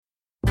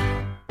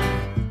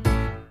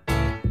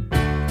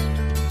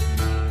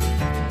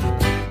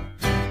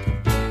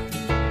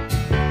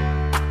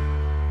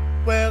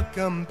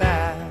Welcome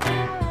back.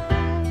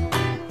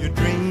 Your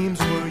dreams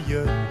were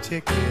your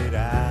ticket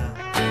out.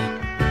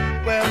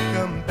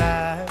 Welcome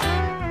back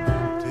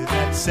to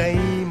that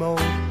same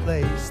old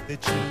place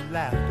that you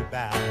laughed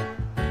about.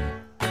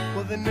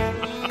 Well, the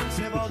names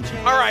have all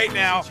changed. All right,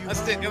 now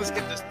let's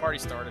get this party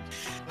started.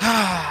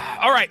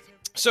 All right.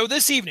 So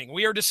this evening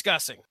we are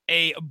discussing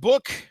a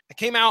book that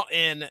came out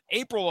in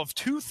April of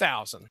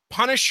 2000,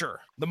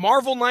 Punisher, the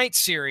Marvel Knights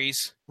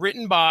series,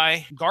 written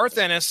by Garth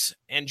Ennis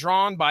and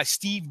drawn by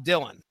Steve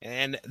Dillon.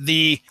 And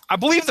I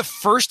believe the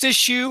first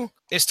issue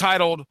is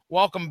titled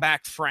Welcome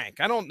Back,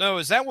 Frank. I don't know.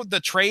 Is that what the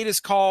trade is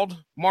called,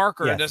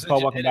 Mark? Or yes, does it's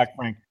called Welcome Back,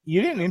 Frank.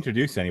 You didn't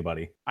introduce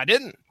anybody. I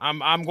didn't.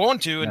 I'm going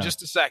to in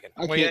just a second.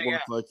 I can't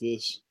work like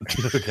this.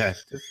 Okay.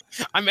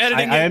 I'm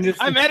editing.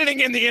 I'm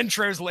editing in the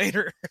intros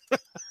later.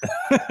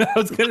 I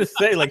was gonna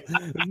say, like,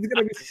 this is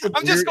gonna be some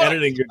weird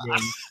editing you're doing.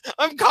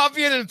 I'm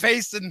copying and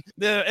pasting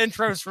the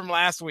intros from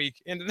last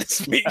week into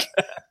this week.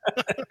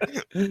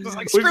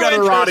 Like, we've got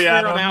a Ronnie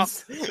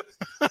Adams.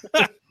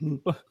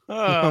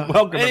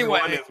 Welcome,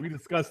 everyone, as we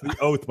discuss The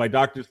Oath by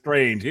Doctor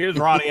Strange. Here's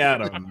Ronnie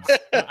Adams.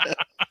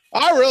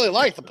 I really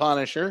like the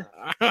Punisher.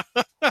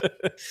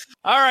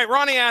 All right,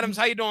 Ronnie Adams,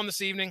 how you doing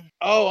this evening?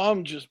 Oh,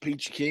 I'm just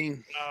peachy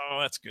keen.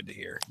 Oh, that's good to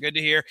hear. Good to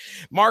hear.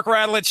 Mark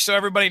Radulich, so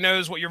everybody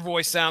knows what your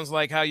voice sounds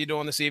like. How you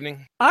doing this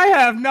evening? I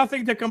have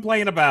nothing to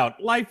complain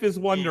about. Life is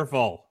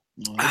wonderful.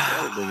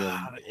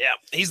 Yeah,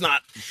 he's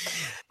not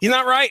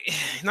right.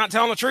 He's not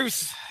telling the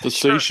truth.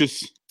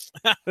 Facetious.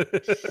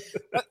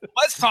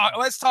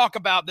 Let's talk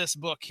about this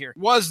book here.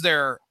 Was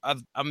there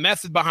a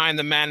method behind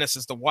the madness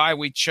as to why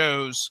we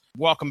chose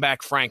Welcome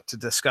Back, Frank, to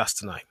discuss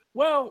tonight?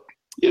 Well,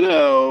 you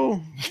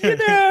know, there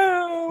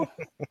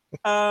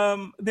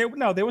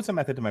was a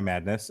method to my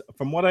madness.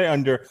 From what I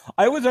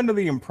was under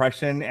the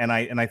impression, and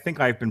I think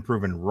I've been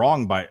proven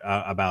wrong by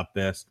about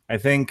this. I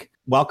think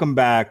Welcome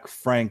Back,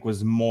 Frank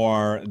was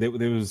more. There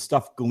was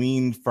stuff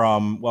gleaned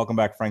from Welcome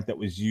Back, Frank that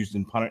was used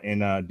in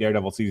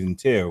Daredevil season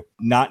 2,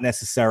 not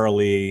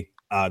necessarily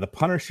the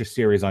Punisher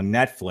series on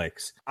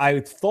Netflix. I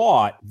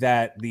thought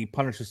that the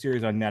Punisher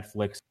series on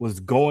Netflix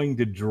was going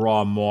to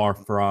draw more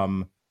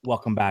from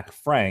Welcome Back,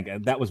 Frank.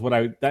 That's what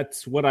I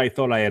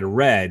thought I had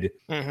read.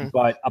 Mm-hmm.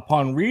 But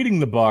upon reading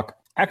the book,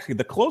 actually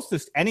the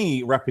closest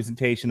any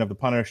representation of the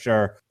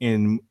Punisher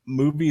in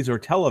movies or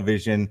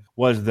television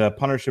was the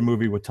Punisher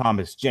movie with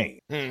Thomas Jane.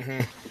 Mm-hmm.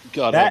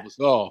 God help us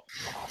all.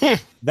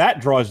 That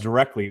draws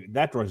directly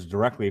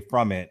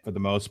from it for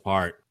the most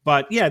part.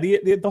 But yeah,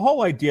 the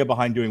whole idea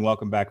behind doing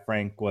Welcome Back,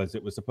 Frank was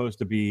it was supposed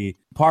to be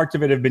parts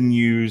of it have been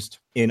used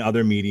in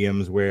other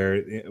mediums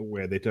where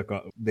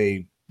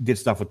they did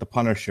stuff with the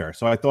Punisher.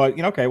 So I thought,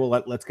 okay, well,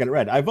 let's get it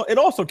read. It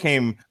also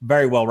came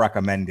very well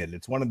recommended.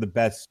 It's one of the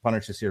best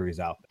Punisher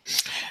series out there.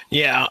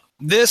 Yeah,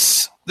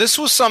 this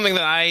was something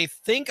that I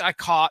think I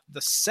caught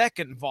the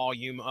second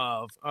volume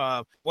of.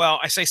 Well,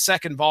 I say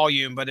second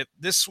volume, but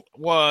this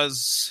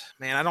was,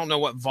 man, I don't know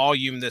what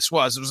volume this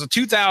was. It was a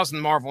 2000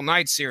 Marvel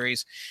Knights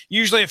series.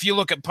 Usually if you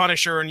look at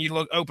Punisher and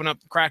you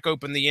crack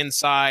open the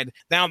inside,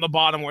 down at the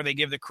bottom where they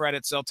give the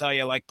credits, they'll tell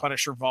you like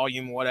Punisher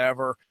volume,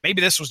 whatever.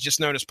 Maybe this was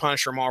just known as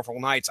Punisher Marvel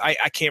Knights. I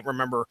can't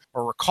remember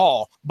or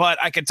recall, but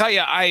I can tell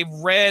you I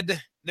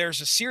read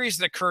there's a series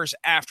that occurs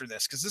after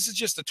this, because this is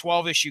just a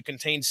 12-issue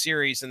contained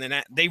series, and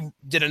then they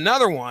did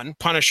another one,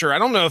 Punisher. I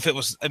don't know if it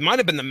might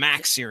have been the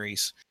Max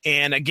series.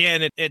 And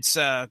again, it's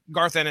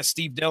Garth Ennis,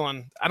 Steve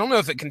Dillon. I don't know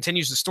if it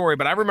continues the story,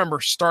 but I remember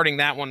starting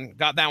that one,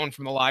 got that one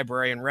from the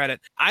library and read it.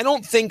 I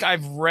don't think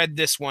I've read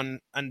this one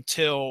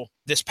until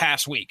this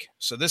past week.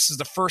 So this is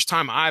the first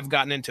time I've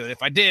gotten into it.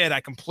 If I did,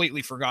 I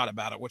completely forgot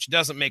about it, which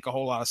doesn't make a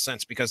whole lot of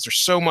sense because there's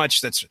so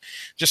much that's,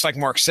 just like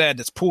Mark said,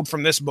 that's pulled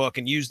from this book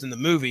and used in the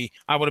movie.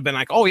 I would have been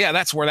like, oh yeah,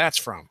 that's where that's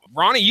from.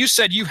 Ronnie, you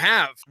said you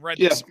have read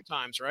this some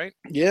times, right?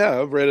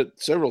 Yeah, I've read it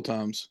several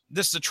times.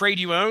 This is a trade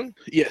you own?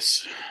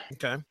 Yes.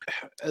 Okay.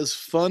 As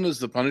fun as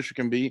the Punisher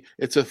can be,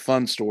 it's a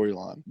fun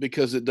storyline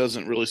because it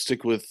doesn't really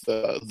stick with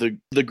the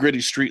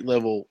gritty street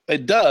level.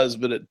 It does,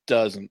 but it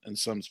doesn't in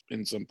some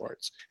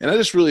parts. And I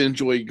just really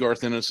enjoy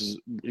Garth Ennis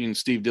and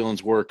Steve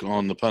Dillon's work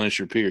on the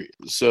Punisher period.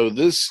 So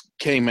this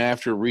came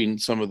after reading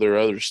some of their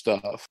other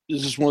stuff.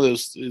 It's just one of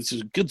those, it's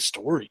a good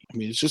story. I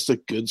mean, it's just a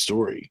good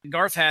story.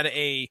 Garth had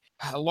a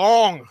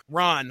long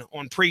run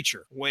on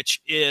Preacher, which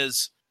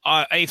is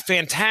a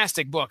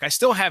fantastic book. I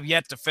still have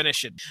yet to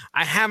finish it.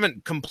 I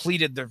haven't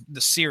completed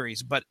the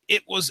series, but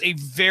it was a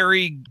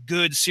very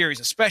good series,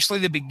 especially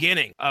the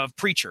beginning of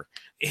Preacher.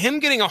 Him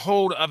getting a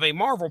hold of a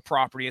Marvel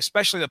property,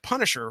 especially the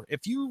Punisher,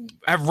 if you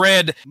have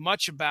read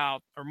much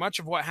about or much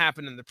of what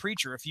happened in the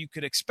Preacher, if you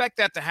could expect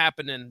that to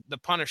happen in the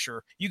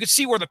Punisher, you could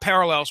see where the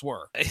parallels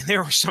were.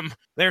 There's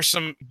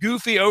some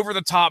goofy, over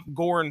the top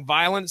gore and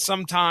violence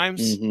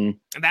sometimes.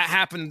 Mm-hmm. That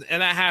happened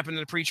in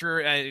the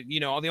Preacher.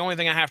 The only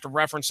thing I have to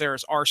reference there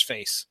is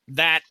Arseface.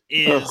 That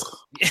is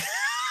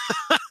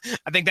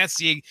I think that's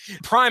the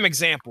prime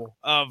example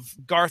of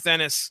Garth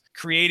Ennis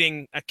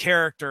creating a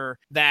character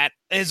that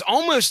is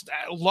almost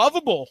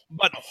lovable,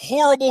 but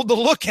horrible to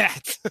look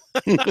at.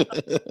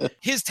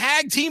 His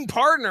tag team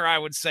partner, I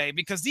would say,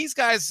 because these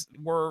guys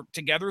were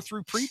together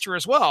through Preacher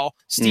as well,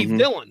 Steve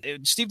Dillon.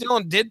 Steve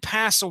Dillon did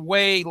pass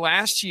away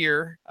last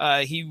year.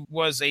 He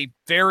was a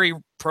very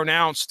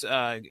pronounced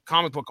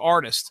comic book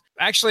artist.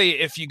 Actually,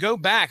 if you go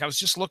back, I was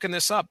just looking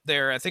this up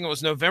there. I think it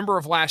was November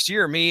of last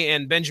year. Me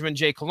and Benjamin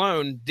J.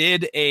 Cologne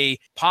did a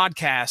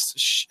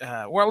podcast,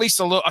 or at least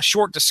a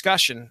short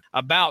discussion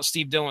about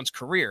Steve Dillon's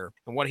career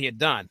and what he had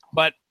done.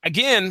 But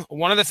again,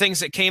 one of the things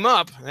that came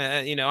up,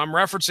 I'm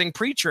referencing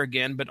Preacher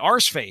again, but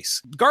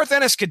Arseface. Garth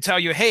Ennis could tell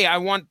you, hey, I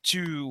want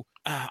you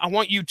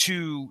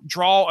to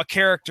draw a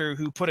character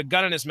who put a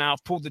gun in his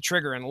mouth, pulled the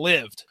trigger, and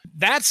lived.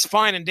 That's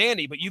fine and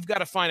dandy, but you've got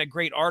to find a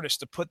great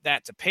artist to put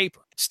that to paper.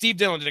 Steve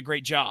Dillon did a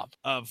great job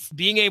of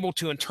being able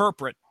to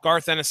interpret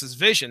Garth Ennis's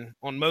vision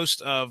on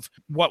most of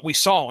what we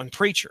saw in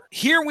Preacher.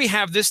 Here we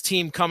have this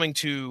team coming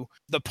to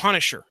The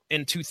Punisher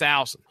in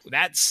 2000.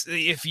 That's,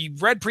 if you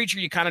read Preacher,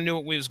 you kind of knew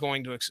what we was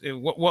going to,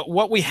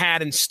 what we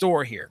had in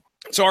store here.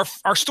 So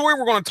our story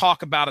we're going to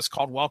talk about is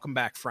called Welcome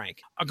Back,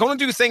 Frank. I'm going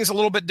to do things a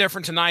little bit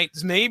different tonight.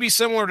 It's maybe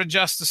similar to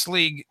Justice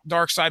League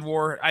Darkseid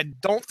War. I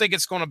don't think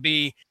it's going to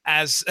be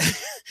as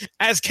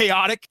as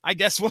chaotic, I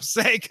guess we'll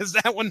say, because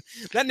that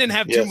didn't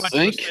have too much.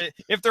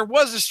 If there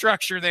was a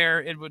structure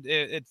there,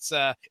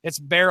 it's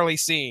barely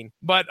seen.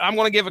 But I'm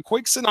going to give a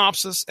quick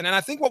synopsis, and then I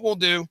think what we'll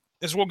do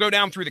is we'll go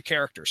down through the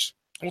characters.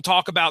 We'll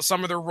talk about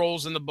some of their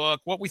roles in the book,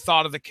 what we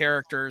thought of the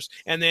characters,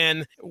 and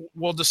then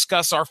we'll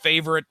discuss our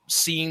favorite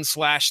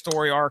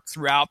scene/story arc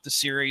throughout the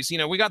series.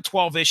 We got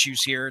 12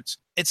 issues here.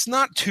 It's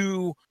not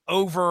too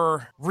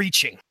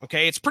overreaching,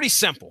 okay? It's pretty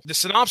simple. The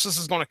synopsis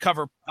is going to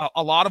cover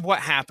a lot of what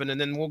happened,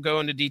 and then we'll go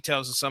into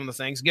details of some of the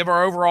things, give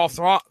our overall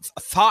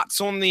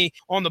thoughts on the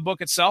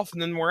book itself,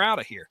 and then we're out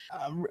of here.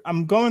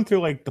 I'm going through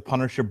like the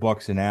Punisher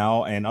books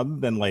now, and other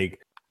than like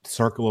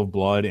Circle of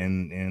Blood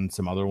and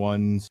some other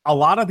ones, a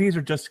lot of these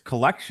are just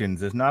collections.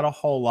 There's not a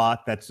whole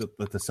lot that's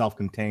a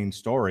self-contained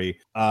story,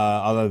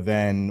 other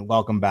than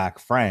Welcome Back,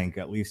 Frank,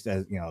 at least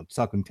as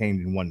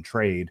self-contained in one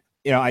trade.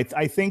 I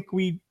think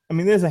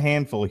there's a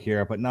handful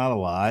here, but not a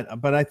lot.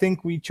 But I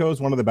think we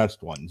chose one of the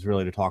best ones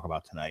really to talk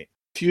about tonight.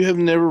 If you have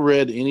never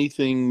read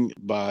anything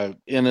by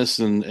Ennis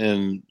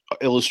and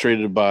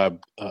illustrated by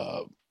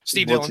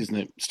Steve Dillon. What's his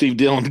name? Steve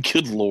Dillon.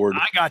 Good Lord.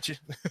 I got you.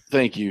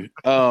 Thank you.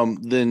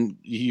 Then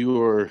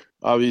you are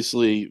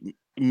obviously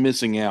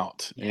missing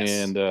out. Yes.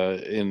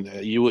 And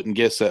you wouldn't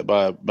guess that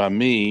by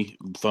me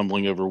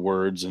fumbling over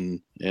words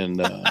and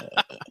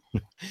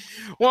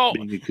well,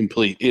 being a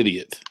complete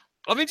idiot.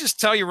 Let me just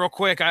tell you real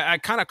quick. I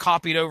kind of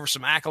copied over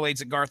some accolades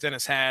that Garth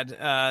Ennis had.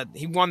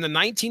 He won the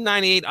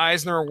 1998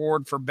 Eisner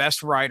Award for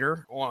Best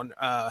Writer on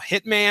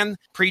Hitman,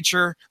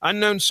 Preacher,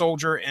 Unknown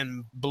Soldier,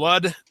 and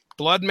Blood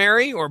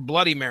Mary or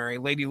Bloody Mary,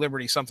 Lady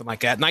Liberty, something like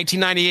that.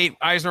 1998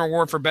 Eisner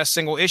Award for Best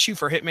Single Issue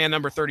for Hitman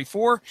number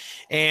 34,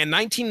 and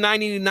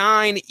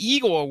 1999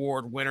 Eagle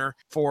Award winner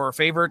for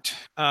favorite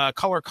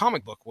color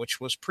comic book,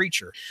 which was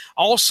Preacher.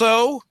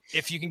 Also,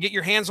 if you can get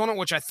your hands on it,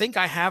 which I think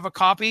I have a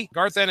copy,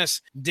 Garth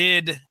Ennis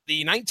did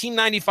the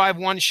 1995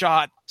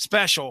 one-shot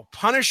special,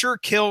 Punisher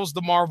Kills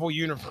the Marvel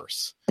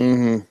Universe.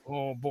 Mm-hmm.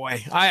 Oh,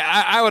 boy.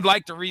 I would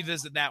like to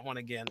revisit that one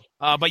again.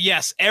 But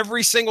yes,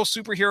 every single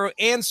superhero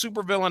and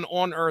supervillain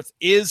on Earth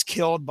is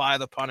killed by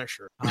the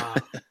Punisher.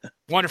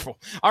 Wonderful.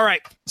 All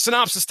right,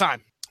 synopsis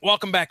time.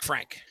 Welcome back,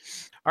 Frank.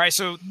 All right,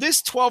 so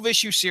this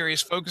 12-issue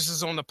series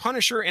focuses on the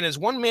Punisher and his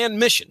one-man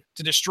mission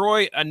to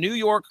destroy a New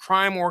York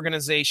crime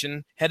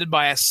organization headed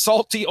by a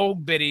salty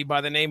old biddy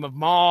by the name of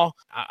Ma.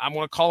 I'm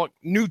going to call it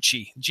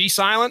Nucci. G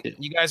silent?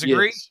 You guys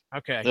agree? Yes.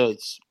 Okay.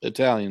 It's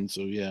Italian,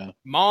 so yeah.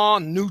 Ma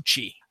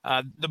Nucci.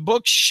 The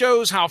book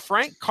shows how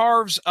Frank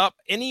carves up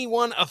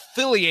anyone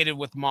affiliated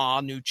with Ma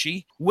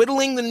Nucci,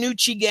 whittling the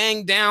Nucci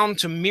gang down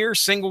to mere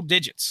single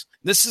digits.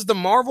 This is the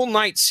Marvel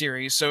Knight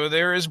series, so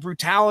there is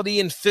brutality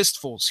and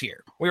fistfuls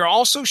here. We are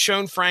also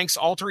shown Frank's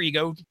alter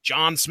ego,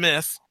 John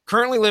Smith,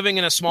 currently living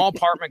in a small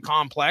apartment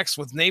complex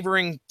with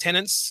neighboring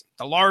tenants,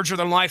 the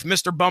larger-than-life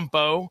Mr.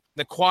 Bumpo,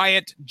 the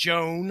quiet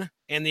Joan,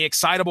 and the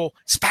excitable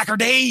Spacker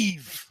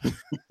Dave.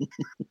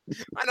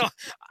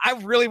 I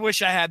really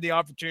wish I had the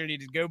opportunity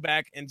to go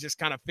back and just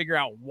kind of figure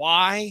out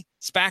why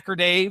Spacker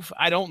Dave.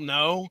 I don't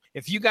know.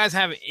 If you guys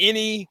have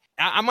any,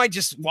 I might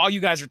just, while you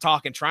guys are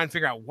talking, try and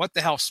figure out what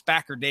the hell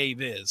Spacker Dave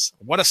is.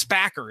 What a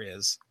Spacker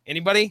is.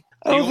 Anybody?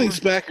 I don't think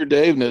Spacker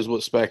Dave knows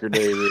what Spacker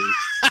Dave is.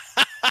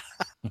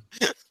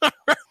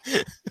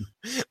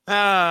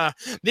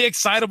 The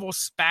excitable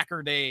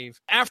Spacker Dave.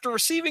 After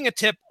receiving a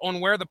tip on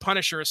where the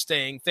Punisher is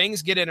staying,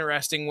 things get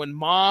interesting when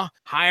Ma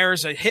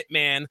hires a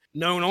hitman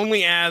known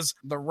only as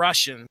the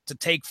Russian to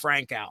take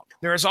Frank out.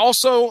 There is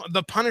also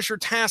the Punisher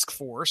Task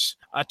Force,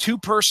 a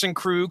two-person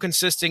crew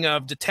consisting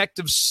of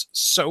Detective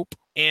Soap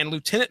and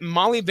Lieutenant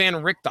Molly Van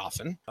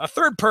Richthofen, a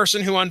third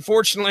person who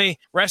unfortunately,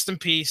 rest in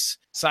peace,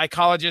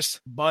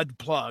 psychologist Bud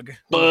Plug.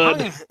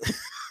 Bud.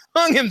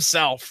 hung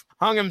himself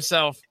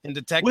in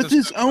Detective with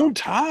his Soap. own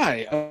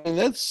tie. I mean,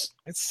 It's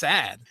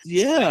sad.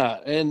 yeah,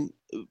 and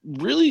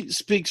really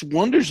speaks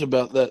wonders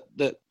about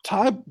that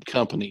tie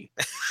company.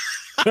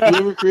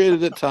 Whoever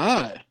created that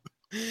tie.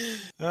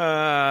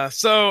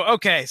 So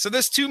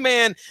this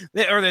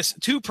this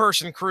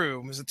two-person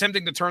crew was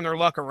attempting to turn their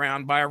luck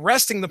around by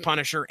arresting the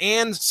Punisher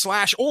and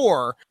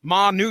 /or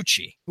Ma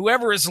Nucci,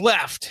 whoever is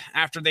left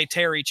after they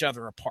tear each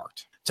other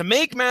apart. To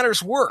make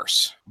matters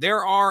worse,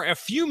 there are a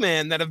few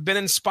men that have been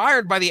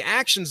inspired by the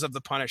actions of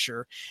the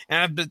Punisher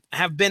and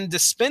have been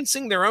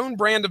dispensing their own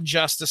brand of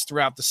justice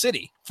throughout the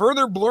city,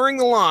 further blurring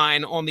the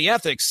line on the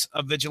ethics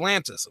of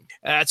vigilantism.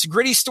 It's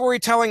gritty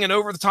storytelling and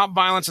over-the-top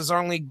violence as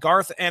only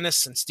Garth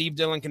Ennis and Steve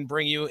Dillon can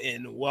bring you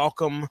in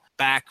Welcome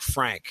Back,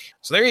 Frank.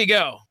 So there you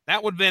go.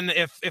 That would have been,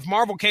 if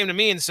Marvel came to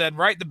me and said,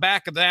 write the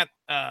back of that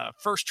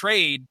first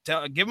trade,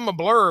 give them a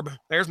blurb.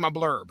 There's my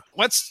blurb.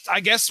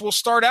 I guess we'll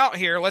start out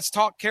here. Let's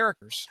talk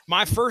characters.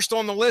 My first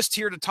on the list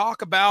here to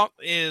talk about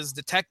is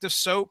Detective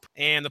Soap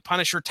and the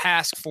Punisher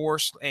Task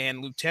Force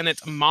and Lieutenant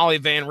Molly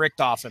Van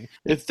Richthofen.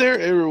 If there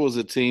ever was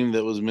a team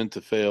that was meant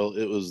to fail,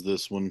 it was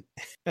this one.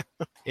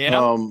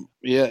 Yeah.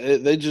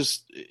 They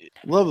just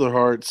love their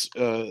hearts.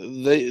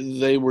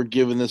 They were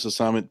given this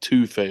assignment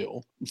to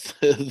fail.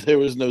 There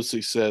was no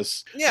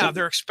success. Yeah,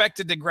 they're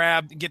expected to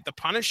get the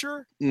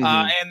Punisher,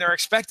 Mhm. and they're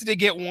expected to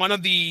get one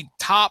of the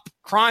top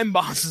crime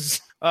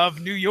bosses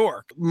of New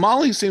York.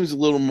 Molly seems a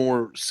little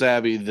more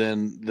savvy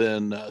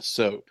than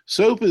Soap.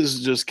 Soap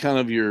is just kind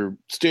of your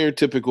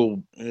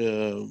stereotypical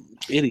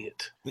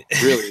idiot.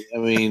 Really, I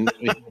mean,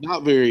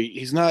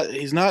 he's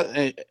not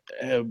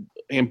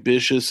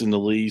ambitious in the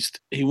least.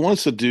 He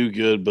wants to do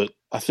good, but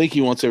I think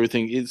he wants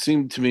everything. It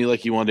seemed to me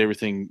like he wanted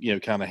everything,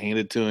 kind of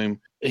handed to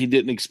him. He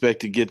didn't expect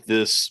to get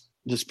this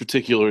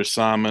particular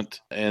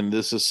assignment, and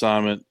this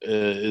assignment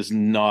is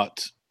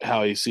not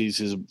how he sees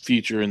his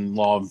future in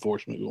law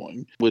enforcement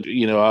going. But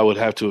I would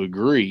have to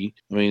agree.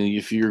 I mean,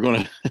 if you're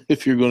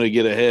gonna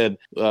get ahead,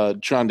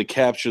 trying to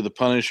capture the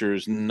Punisher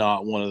is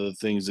not one of the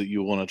things that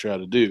you want to try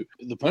to do.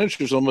 The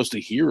Punisher is almost a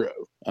hero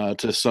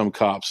to some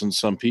cops and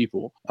some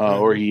people,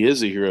 or he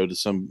is a hero to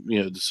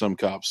some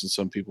cops and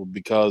some people,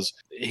 because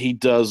he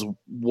does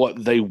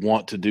what they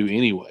want to do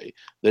anyway.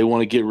 They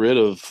want to get rid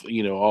of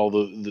all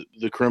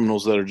the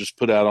criminals that are just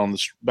put out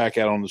back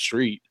out on the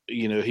street.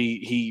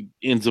 He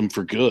ends them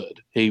for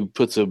good. He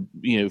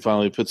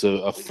finally puts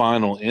a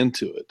final end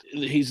to it.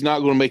 He's not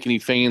going to make any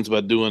fans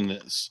by doing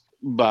this,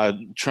 by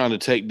trying to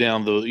take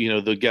down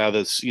the guy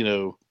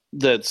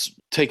that's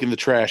taking the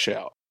trash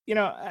out.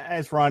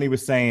 As Ronnie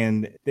was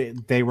saying,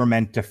 they were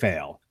meant to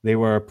fail. They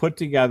were put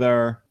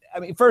together. I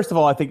mean, first of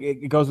all, I think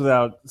it goes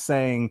without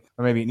saying,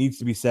 or maybe it needs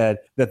to be said,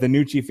 that the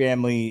Nucci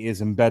family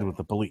is in bed with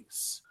the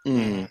police.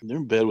 They're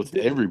in bed with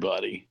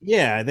everybody.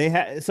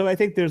 Yeah, so I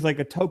think there's like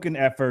a token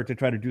effort to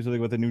try to do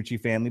something with the Nucci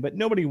family, but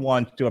nobody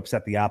wants to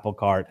upset the apple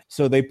cart.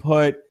 So they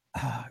put,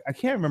 I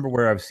can't remember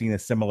where I've seen a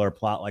similar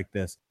plot like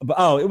this,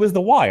 but it was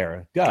The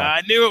Wire. Duh.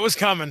 I knew it was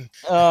coming.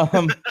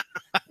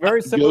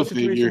 Very similar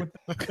situation.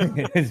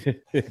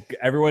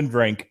 Everyone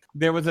drank.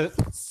 There was a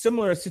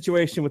similar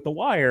situation with The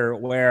Wire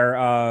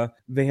where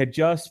they had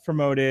just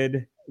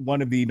promoted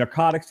one of the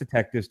narcotics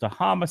detectives to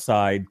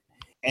homicide,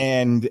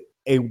 and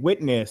a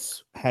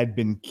witness had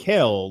been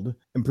killed,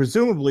 and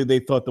presumably they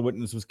thought the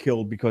witness was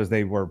killed because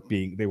they were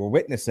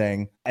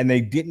witnessing, and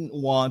they didn't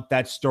want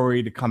that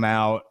story to come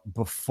out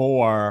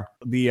before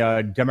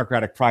the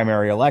Democratic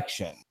primary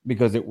election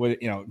because it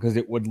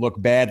would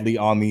look badly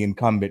on the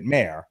incumbent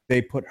mayor.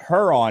 They put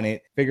her on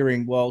it,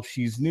 figuring, well,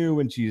 she's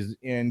new and she's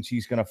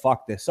going to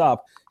fuck this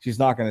up. She's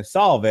not going to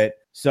solve it.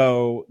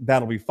 So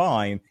that'll be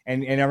fine.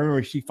 And I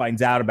remember she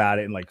finds out about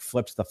it and like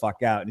flips the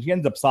fuck out. And she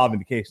ends up solving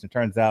the case. And it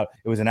turns out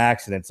it was an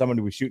accident. Someone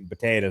who was shooting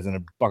potatoes and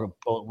a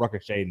bullet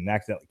ricocheted and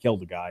accidentally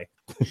killed the guy.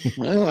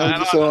 Well, I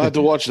guess I'll have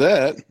to watch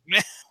that.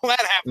 That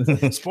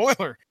happens.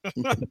 Spoiler.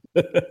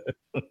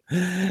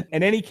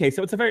 In any case,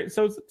 so it's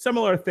a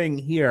similar thing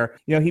here.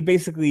 He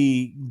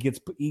basically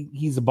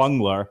he's a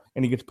bungler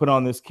and he gets put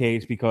on this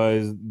case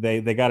because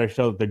they got to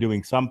show that they're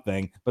doing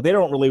something, but they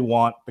don't really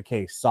want the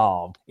case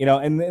solved.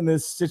 And in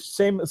this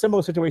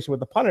similar situation with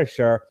the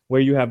Punisher,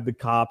 where you have the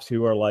cops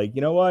who are like,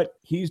 you know what,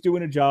 he's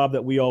doing a job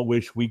that we all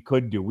wish we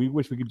could do. We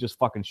wish we could just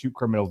fucking shoot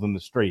criminals in the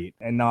street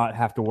and not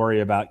have to worry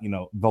about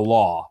the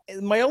law.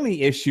 My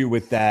only issue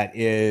with that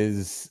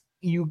is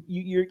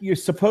you're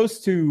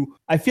supposed to.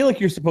 I feel like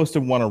you're supposed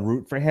to want to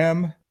root for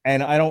him,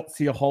 and I don't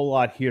see a whole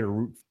lot here to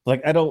root.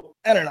 Like I don't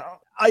know.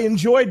 I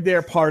enjoyed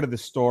their part of the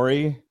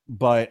story,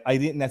 but I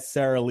didn't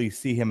necessarily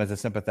see him as a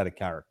sympathetic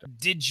character.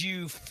 Did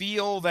you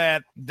feel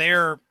that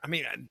their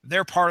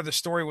part of the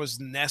story was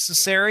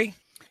necessary?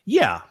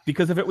 Yeah,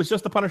 because if it was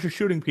just the Punisher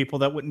shooting people,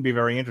 that wouldn't be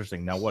very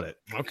interesting, now would it?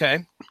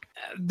 Okay.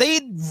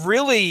 They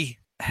really,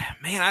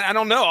 man, I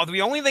don't know.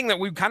 The only thing that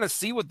we kind of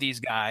see with these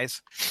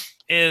guys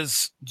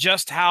is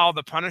just how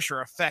the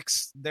Punisher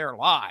affects their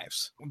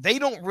lives. They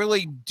don't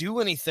really do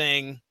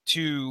anything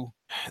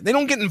they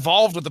don't get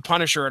involved with the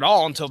Punisher at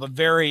all until the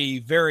very,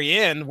 very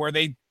end, where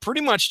they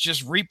pretty much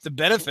just reap the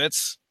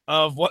benefits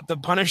of what the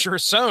Punisher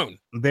has sown.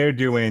 They're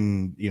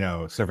doing,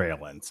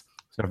 surveillance.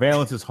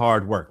 Surveillance is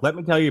hard work. Let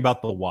me tell you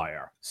about The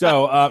Wire.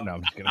 So, no,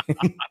 I'm just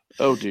kidding.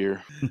 Oh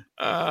dear.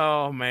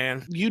 Oh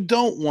man. You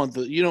don't want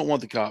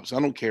the cops. I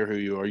don't care who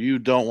you are. You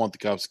don't want the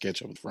cops to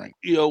catch up with Frank.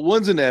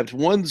 One's inept.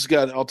 One's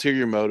got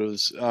ulterior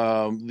motives.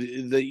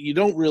 You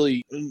don't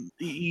really,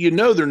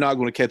 they're not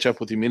going to catch up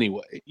with him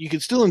anyway. You can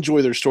still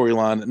enjoy their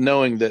storyline,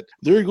 knowing that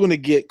they're going to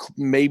get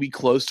maybe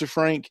close to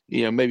Frank,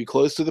 maybe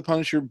close to the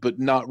Punisher, but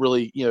not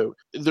really.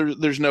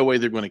 There's no way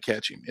they're going to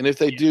catch him. And if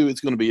they do,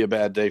 it's going to be a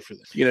bad day for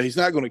them. He's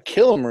not going to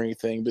kill him or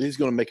anything, but he's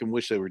going to make him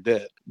wish they were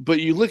dead. But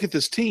you look at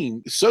this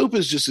team. Soap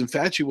is just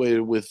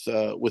infatuated with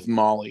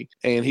Molly,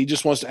 and he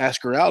just wants to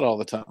ask her out all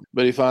the time.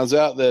 But he finds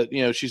out that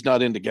she's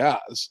not into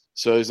guys,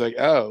 so he's like,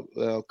 oh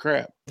well,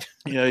 crap.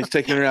 He's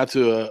taking her out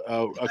to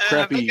a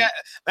crappy.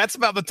 That's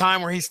about the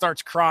time where he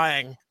starts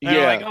crying.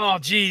 Yeah, like, oh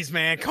geez,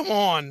 man, come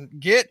on,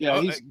 get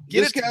it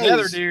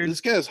together, dude.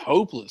 This guy's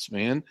hopeless,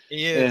 man.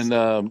 He is.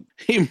 And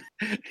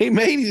he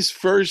made his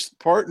first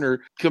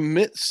partner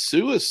commit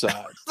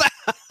suicide.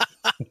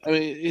 I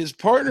mean, his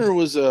partner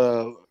was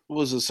a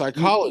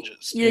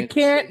psychologist. You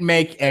can't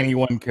make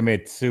anyone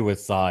commit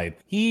suicide.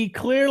 He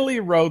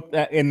clearly wrote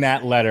that in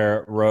that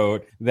letter,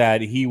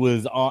 that he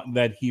was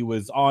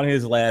on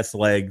his last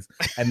legs,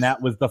 and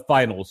that was the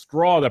final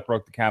straw that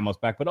broke the camel's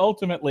back. But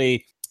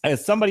ultimately,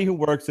 as somebody who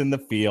works in the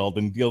field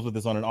and deals with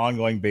this on an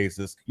ongoing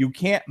basis, you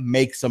can't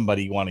make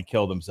somebody want to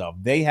kill themselves.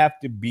 They have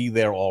to be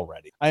there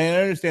already. I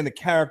understand the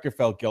character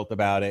felt guilt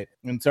about it,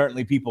 and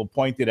certainly people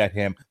pointed at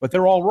him, but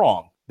they're all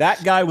wrong.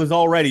 That guy was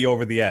already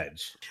over the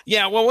edge.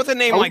 Yeah, well, with a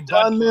name like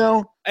Bud,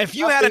 if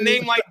you had a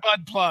name like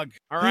Bud Plug,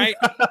 all right,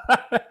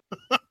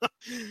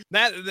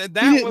 that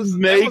was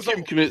make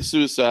him commit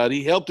suicide.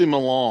 He helped him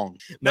along.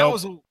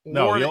 You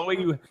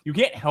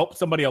can't help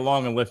somebody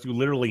along unless you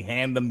literally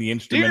hand them the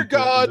instrument. Dear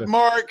God,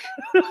 Mark,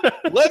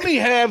 let me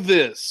have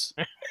this.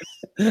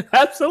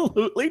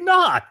 Absolutely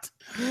not.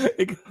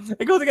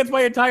 It goes against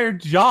my entire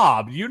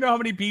job. You know how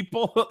many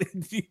people?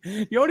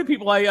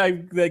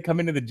 That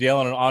come into the jail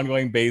on an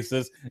ongoing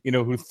basis?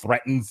 Who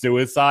threaten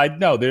suicide?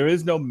 No, there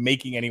is no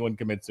making anyone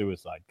commit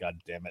suicide.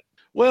 God damn it.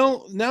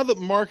 Well, now that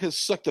Mark has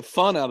sucked the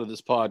fun out of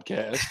this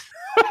podcast,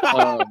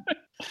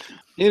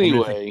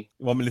 anyway,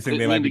 want me to think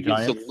they might be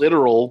giants?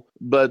 Literal,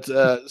 but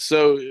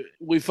so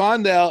we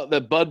find out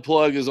that Bud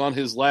Plug is on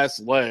his last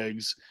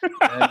legs,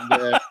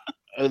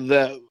 and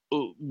that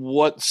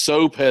what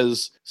Soap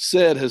has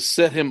said has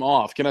set him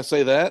off. Can I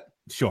say that?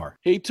 Sure.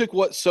 He took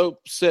what Soap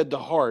said to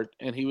heart,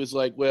 and he was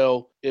like,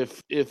 well,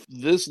 if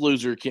this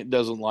loser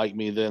doesn't like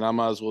me, then I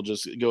might as well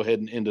just go ahead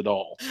and end it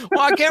all.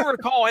 Well, I can't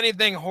recall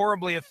anything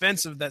horribly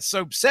offensive that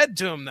Soap said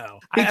to him, though.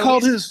 He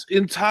called his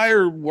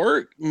entire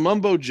work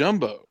mumbo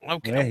jumbo.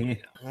 Okay.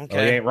 Yeah, he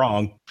ain't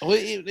wrong. Well,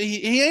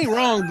 he ain't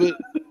wrong, but...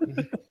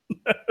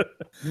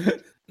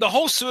 The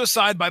whole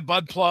suicide by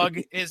Bud Plug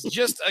is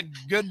just a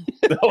good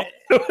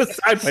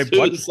suicide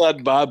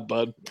by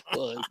Bud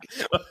Plug.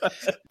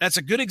 That's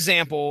a good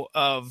example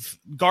of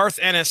Garth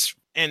Ennis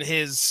and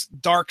his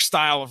dark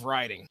style of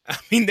writing. I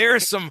mean, there are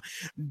some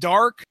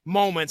dark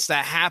moments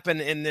that happen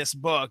in this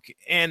book.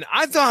 And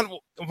I thought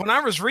when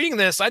I was reading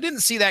this, I didn't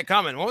see that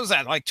coming. What was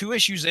that? Like 2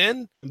 issues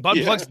in? Bud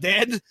Plug's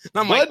dead? And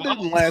I'm Bud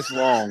didn't last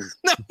long.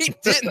 No, he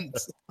didn't.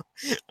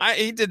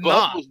 He did Bud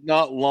not. Was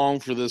not long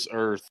for this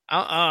earth.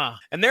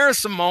 And there are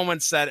some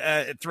moments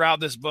that throughout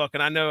this book,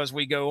 and I know as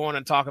we go on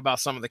and talk about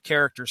some of the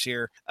characters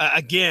here,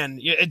 again,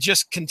 it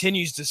just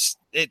continues to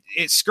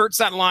it skirts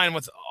that line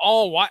with,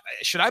 why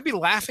should I be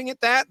laughing at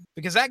that?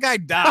 Because that guy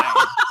died.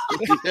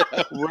 Yeah,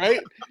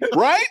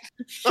 right?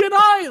 Should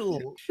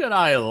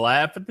I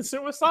laugh at the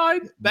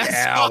suicide?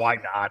 Why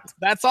not?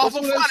 That's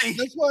awful funny.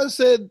 That's why I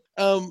said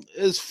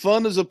as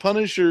fun as a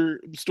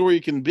Punisher story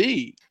can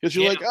be. Because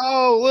you're like,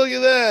 oh, look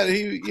at that.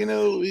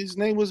 His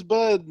name was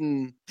Bud,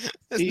 and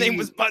his name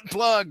was Bud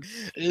Plug.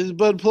 His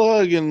Bud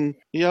Plug, and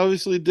he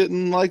obviously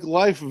didn't like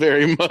life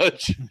very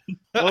much.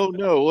 Oh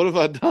no, what have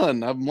I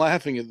done? I'm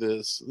laughing at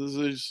this.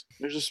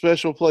 There's a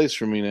special place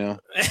for me now.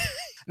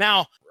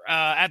 Now,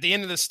 at the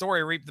end of the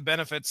story, reap the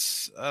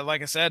benefits,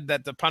 like I said,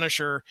 that the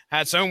Punisher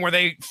had sown,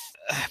 where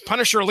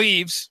Punisher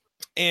leaves.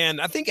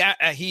 And I think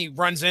he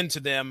runs into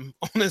them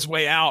on his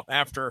way out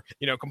after,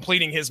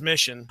 completing his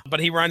mission. But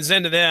he runs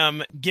into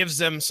them, gives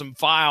them some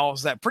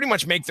files that pretty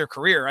much make their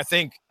career. I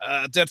think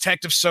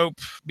Detective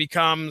Soap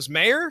becomes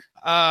mayor,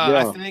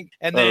 I think.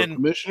 And then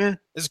commissioner?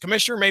 Is a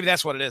commissioner? Maybe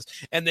that's what it is.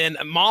 And then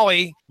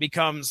Molly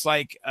becomes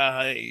like,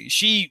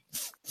 she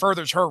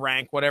furthers her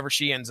rank, whatever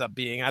she ends up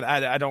being.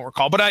 I don't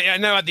recall. But I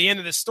know at the end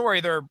of this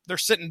story, they're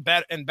sitting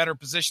in better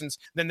positions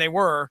than they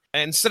were.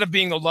 And instead of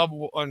being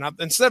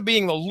instead of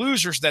being the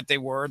losers that they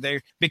were,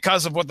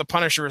 because of what the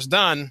Punisher has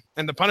done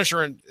and the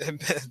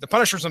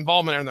Punisher's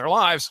involvement in their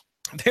lives,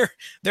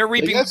 they're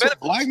reaping the benefits.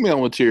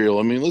 Blackmail material.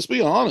 I mean, let's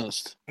be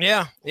honest.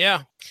 Yeah.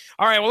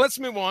 All right, well, let's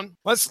move on.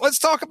 Let's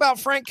talk about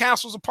Frank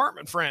Castle's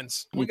apartment,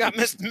 friends. We got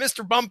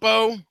Mr.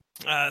 Bumpo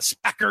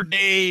Spacker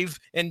Dave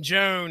and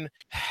Joan.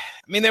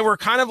 I mean, they were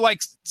kind of like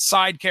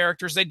side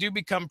characters. They do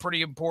become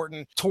pretty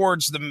important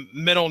towards the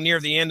middle, near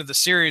the end of the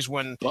series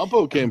when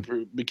Bumpo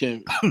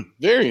became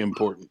very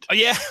important. Oh,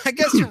 yeah, I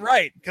guess you're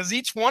right, because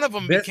each one of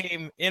them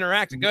became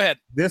interactive. Go ahead.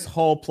 This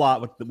whole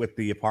plot with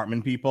the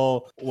apartment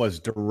people was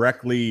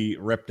directly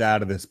ripped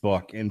out of this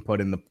book and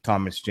put in the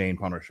Thomas Jane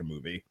Punisher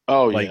movie.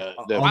 Oh, like,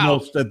 yeah.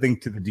 Almost a thing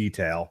to the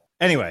detail.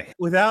 Anyway,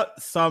 without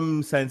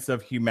some sense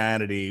of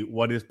humanity,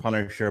 what is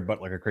Punisher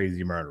but like a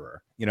crazy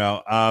murderer? You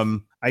know,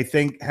 I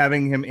think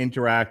having him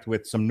interact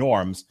with some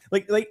norms,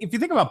 like if you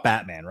think about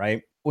Batman,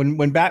 right?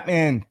 When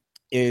Batman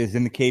is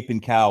in the cape and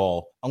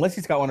cowl, unless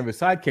he's got one of his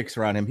sidekicks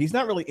around him, he's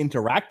not really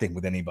interacting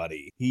with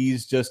anybody.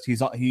 He's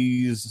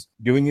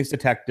doing his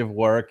detective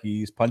work.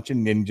 He's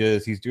punching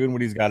ninjas. He's doing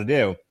what he's got to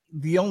do.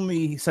 The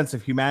only sense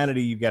of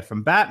humanity you get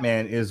from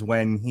Batman is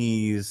when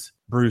he's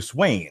Bruce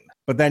Wayne.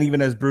 But then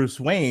even as Bruce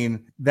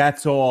Wayne,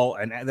 that's all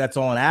an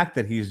act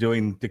that he's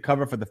doing to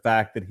cover for the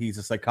fact that he's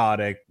a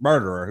psychotic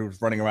murderer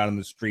who's running around in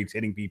the streets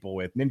hitting people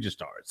with ninja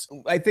stars.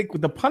 I think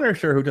with the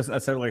Punisher, who doesn't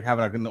necessarily have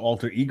an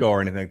alter ego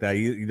or anything like that,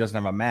 he doesn't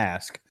have a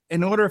mask.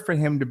 In order for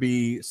him to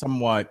be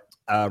somewhat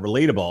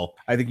relatable,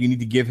 I think you need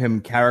to give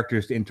him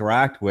characters to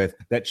interact with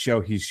that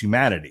show his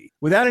humanity.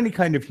 Without any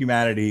kind of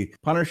humanity,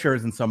 Punisher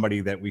isn't somebody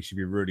that we should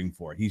be rooting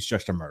for. He's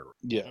just a murderer.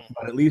 Yeah.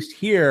 But at least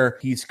here,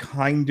 he's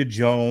kind to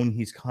Joan.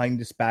 He's kind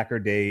to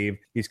Spacker Dave.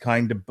 He's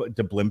kind to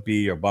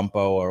Blimpy or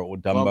Bumpo or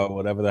Dumbo,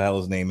 whatever the hell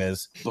his name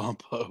is.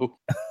 Bumpo.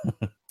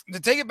 To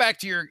take it back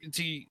to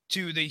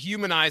to the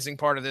humanizing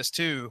part of this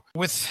too,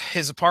 with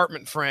his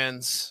apartment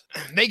friends,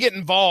 they get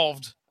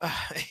involved.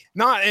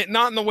 Not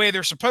in the way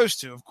they're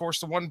supposed to. Of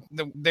course,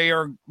 they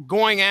are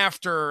going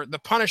after the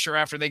Punisher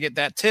after they get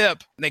that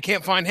tip. They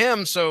can't find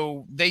him,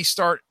 so they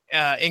start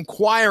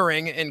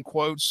inquiring, in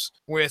quotes,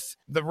 with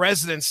the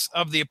residents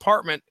of the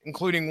apartment,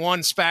 including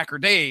one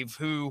Spacker Dave,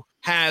 who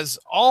has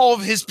all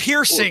of his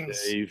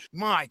piercings.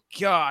 My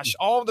gosh,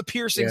 all of the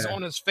piercings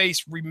on his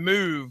face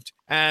removed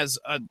as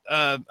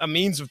a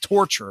means of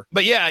torture.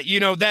 But yeah, you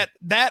know,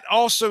 that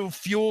also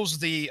fuels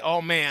the,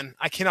 oh man,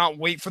 I cannot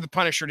wait for the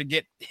Punisher to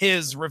get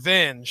his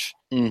revenge,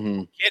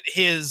 get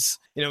his,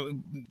 you know,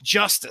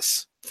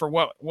 justice for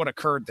what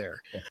occurred there.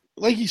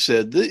 Like you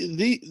said,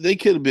 they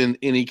could have been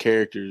any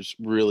characters,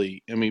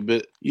 really. I mean,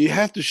 but you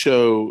have to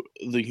show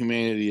the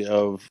humanity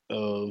of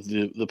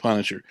the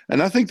Punisher,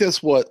 and I think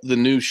that's what the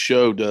new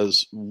show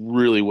does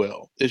really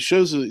well. It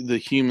shows the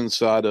human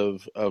side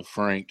of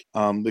Frank,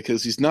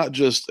 because he's not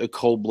just a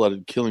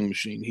cold-blooded killing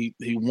machine.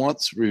 He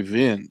wants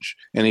revenge,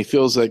 and he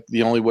feels like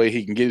the only way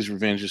he can get his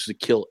revenge is to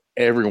kill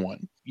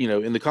everyone. You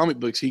know, in the comic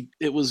books,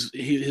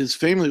 his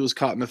family was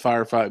caught in a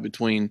firefight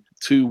between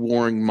two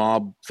warring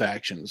mob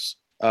factions.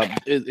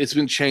 It's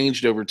been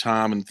changed over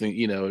time and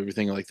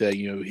everything like that,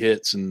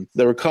 hits, and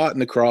they were caught in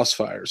the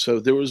crossfire.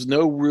 So there was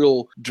no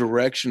real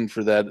direction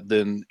for that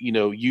than,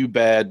 you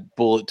bad,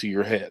 bullet to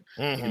your head.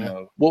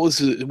 What was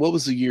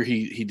the year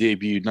he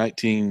debuted?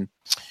 1970?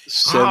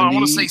 I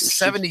want to say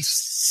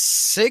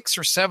 76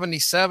 or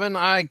 77.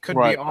 I could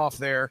be off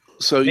there.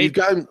 So you've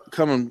got him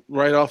coming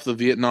right off the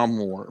Vietnam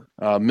War,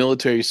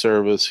 military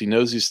service. He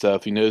knows his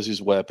stuff. He knows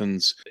his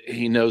weapons.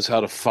 He knows how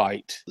to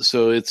fight.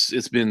 So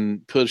it's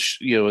been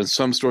pushed, in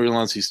some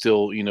storylines, he's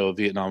still, a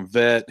Vietnam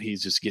vet.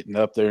 He's just getting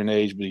up there in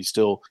age, but he's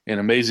still in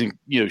amazing,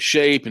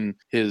 shape, and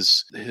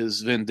his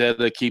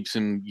vendetta keeps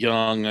him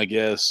young, I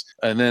guess.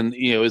 And then,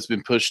 it's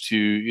been pushed to,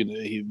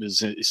 he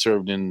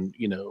served in,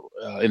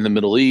 in the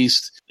Middle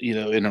East,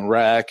 in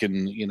Iraq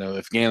and,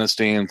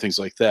 Afghanistan, things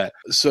like that.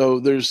 So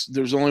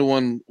there's only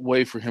one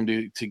way for him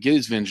to get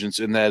his vengeance,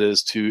 and that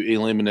is to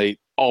eliminate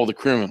all the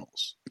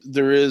criminals.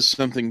 There is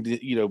something,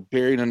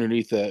 buried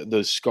underneath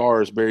those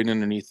scars, buried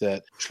underneath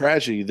that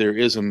tragedy. There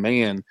is a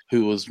man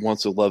who was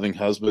once a loving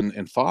husband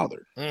and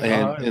father.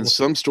 And in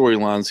some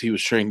storylines, he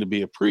was trained to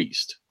be a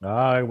priest.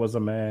 I was a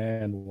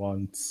man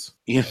once.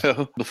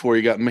 Before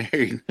he got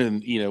married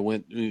and,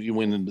 went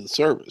into the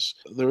service.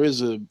 There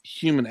is a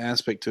human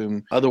aspect to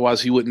him.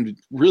 Otherwise, he wouldn't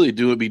really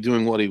be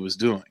doing what he was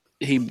doing.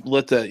 He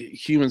let that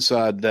human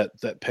side,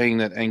 that pain,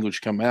 that anguish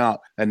come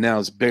out, and now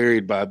it's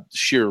buried by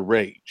sheer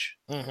rage.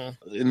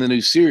 In the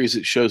new series,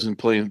 it shows him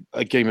playing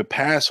a game of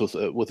pass with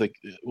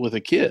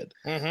a kid,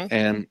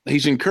 and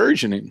he's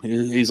encouraging him.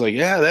 He's like,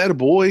 "Yeah, that a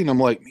boy," and I'm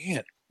like,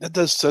 "Man, that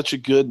does such a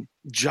good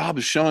job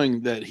of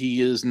showing that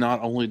he is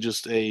not only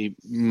just a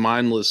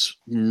mindless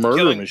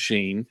murder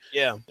machine.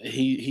 Yeah,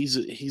 he's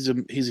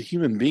a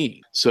human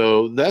being.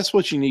 So that's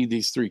what you need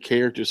these three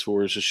characters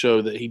for, is to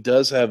show that he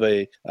does have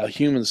a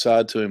human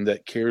side to him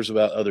that cares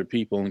about other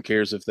people and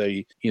cares if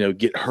they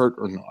get hurt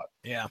or not.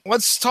 Yeah,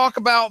 let's talk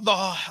about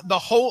the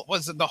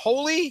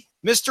Holy,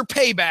 Mr.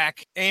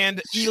 Payback, and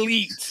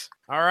Elite.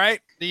 All right,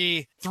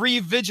 the three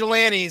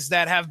vigilantes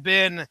that have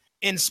been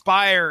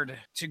inspired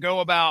to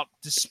go about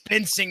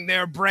dispensing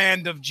their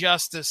brand of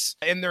justice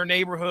in their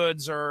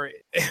neighborhoods or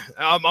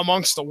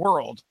amongst the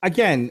world.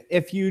 Again,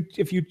 if you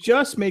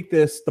just make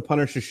this the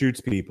Punisher shoots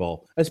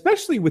people,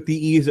 especially with the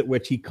ease at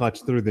which he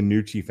cuts through the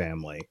Nucci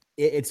family,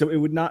 it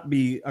would not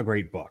be a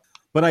great book.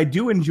 But I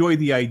do enjoy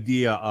the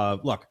idea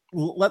of, look,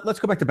 let's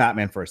go back to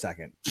Batman for a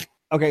second.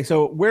 Okay,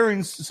 so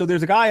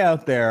there's a guy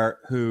out there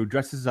who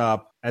dresses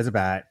up as a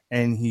bat,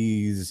 and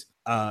he's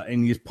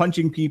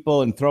punching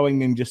people and throwing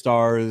ninja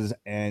stars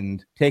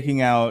and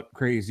taking out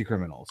crazy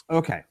criminals.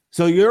 Okay,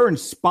 so you're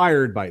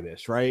inspired by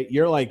this, right?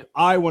 You're like,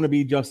 I want to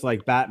be just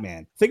like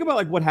Batman. Think about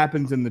like what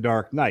happens in The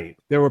Dark Knight.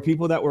 There were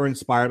people that were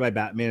inspired by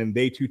Batman, and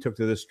they too took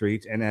to the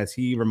streets. And as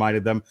he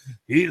reminded them,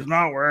 he's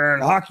not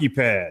wearing hockey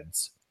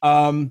pads.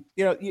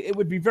 It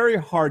would be very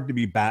hard to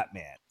be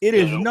Batman. It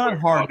is not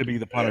hard to be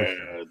the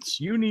Punisher.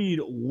 You need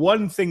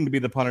one thing to be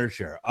the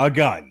Punisher: a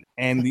gun,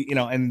 and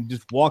and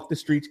just walk the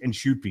streets and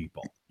shoot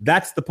people.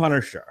 That's the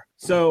Punisher.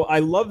 So I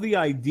love the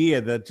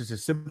idea that just a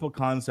simple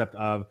concept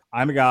of,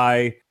 I'm a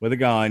guy with a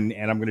gun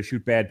and I'm going to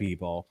shoot bad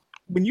people.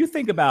 When you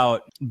think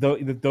about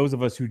those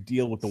of us who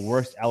deal with the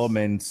worst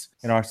elements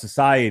in our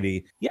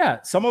society,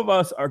 yeah, some of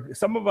us are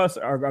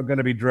going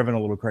to be driven a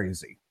little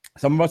crazy.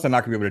 Some of us are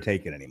not going to be able to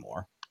take it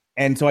anymore.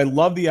 And so I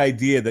love the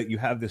idea that you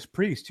have this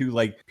priest who,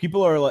 like,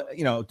 people are,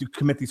 to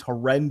commit these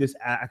horrendous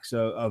acts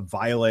of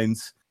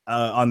violence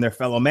on their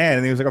fellow man.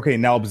 And he was like, okay,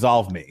 now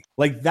absolve me.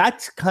 Like,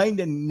 that's kind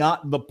of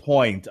not the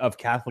point of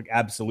Catholic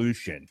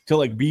absolution, to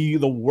like be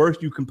the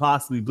worst you can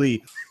possibly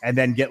be and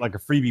then get like a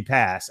freebie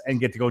pass and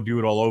get to go do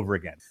it all over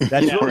again.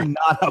 That's really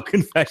not how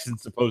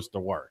confession's supposed to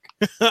work.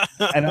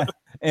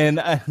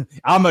 And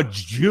I'm a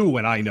Jew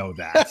and I know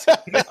that.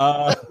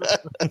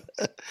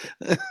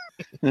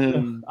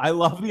 I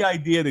love the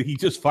idea that he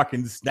just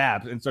fucking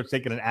snaps and starts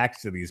taking an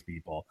axe to these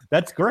people.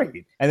 That's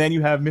great. And then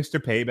you have Mr.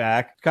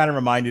 Payback. Kind of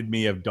reminded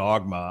me of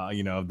Dogma,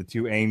 the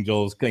two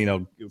angels,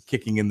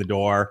 kicking in the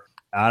door.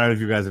 I don't know if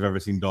you guys have ever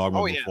seen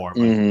Dogma before,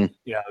 but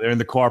they're in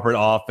the corporate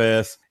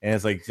office, and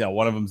it's like,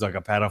 one of them's like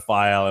a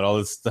pedophile and all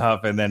this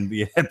stuff, and then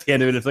at the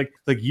end of it, it's like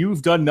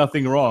you've done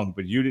nothing wrong,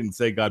 but you didn't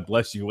say God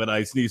bless you when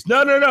I sneezed.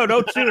 No,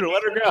 don't shoot her,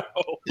 let her go.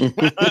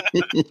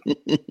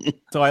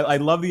 So I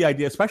love the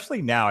idea,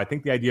 especially now. I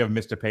think the idea of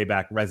Mr.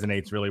 Payback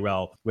resonates really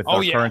well with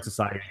our current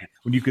society.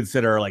 When you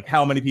consider like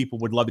how many people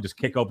would love to just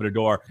kick open a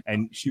door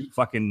and shoot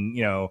fucking,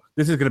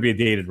 this is going to be a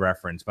dated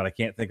reference, but I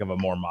can't think of a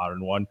more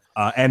modern one.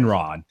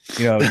 Enron,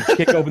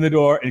 kick open the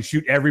door and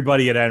shoot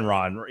everybody at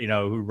Enron,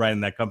 who ran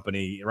that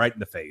company, right in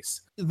the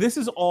face. This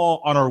is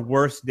all on our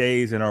worst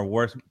days and our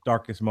worst,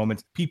 darkest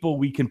moments, people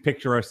we can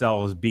picture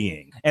ourselves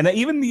being. And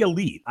even the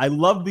elite. I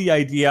love the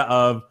idea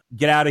of,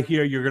 get out of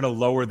here, you're going to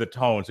lower the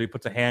tone. So he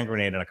puts a hand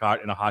grenade in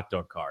a hot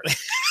dog cart.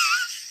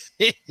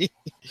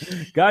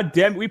 God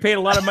damn it, we paid a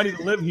lot of money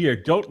to live here.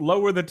 Don't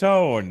lower the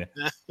tone.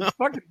 It's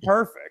fucking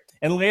perfect.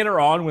 And later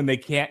on, when they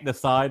can't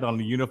decide on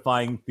a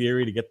unifying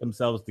theory to get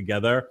themselves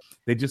together,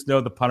 they just know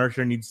the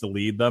Punisher needs to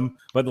lead them.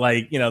 But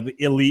the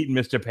elite and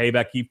Mr.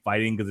 Payback keep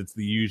fighting because it's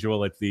the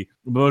usual. It's the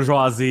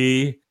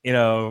bourgeoisie,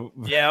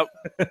 Yep.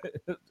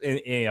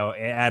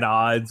 at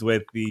odds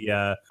with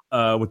the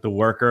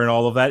worker and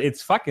all of that.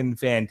 It's fucking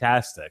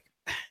fantastic.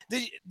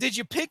 Did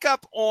you pick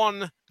up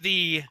on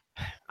the,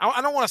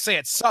 I don't want to say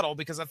it's subtle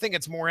because I think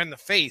it's more in the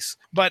face,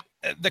 but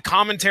the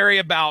commentary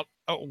about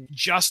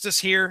justice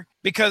here?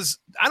 Because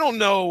I don't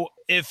know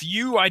if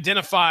you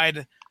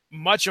identified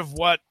much of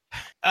what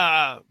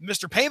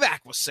Mr. Payback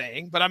was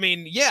saying, but I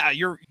mean, yeah,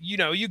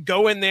 you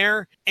go in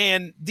there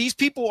and these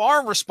people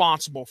are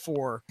responsible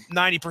for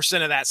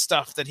 90% of that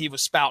stuff that he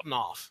was spouting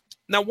off.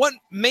 Now, what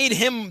made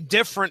him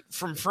different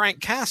from Frank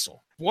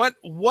Castle? What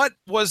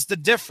was the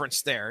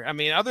difference there? I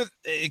mean, other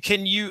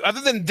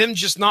than them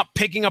just not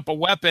picking up a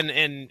weapon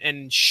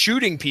and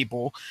shooting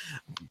people,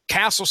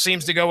 Castle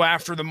seems to go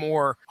after the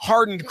more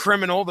hardened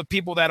criminal, the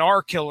people that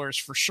are killers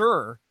for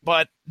sure.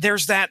 But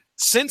there's that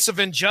sense of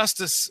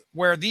injustice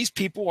where these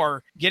people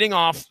are getting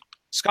off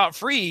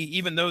scot-free,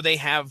 even though they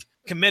have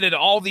committed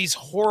all these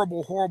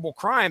horrible, horrible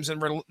crimes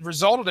and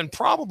resulted in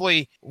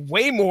probably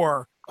way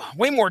more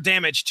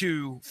damage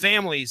to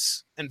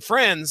families and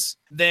friends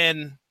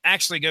than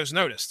actually goes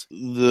noticed.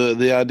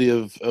 The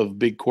idea of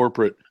big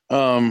corporate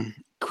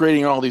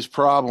creating all these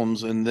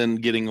problems and then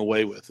getting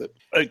away with it.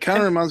 It kind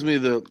of reminds me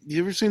of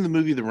you ever seen the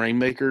movie The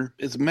Rainmaker?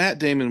 It's Matt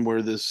Damon,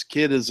 where this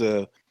kid is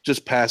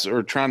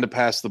trying to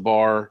pass the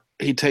bar.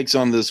 He takes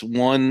on the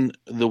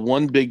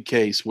one big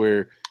case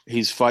where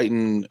he's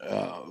fighting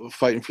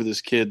for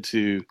this kid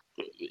to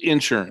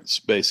insurance,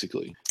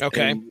 basically.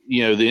 Okay. And,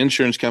 the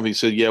insurance company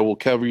said, yeah, we'll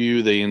cover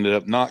you. They ended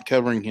up not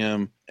covering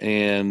him,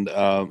 and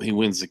he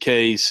wins the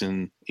case.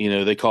 And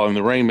they call him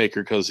the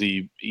Rainmaker because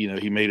he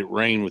made it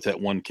rain with that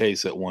one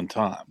case at one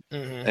time.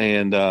 Mm-hmm.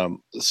 And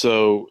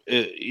so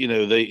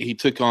he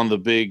took on the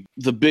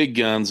big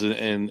guns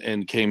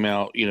and came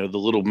out. The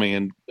little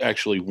man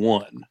actually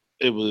won.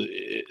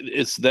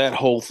 It's that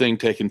whole thing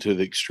taken to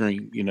the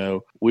extreme.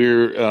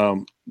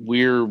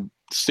 We're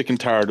sick and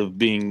tired of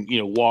being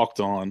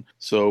walked on,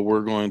 so we're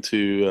going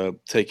to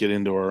take it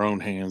into our own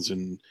hands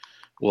and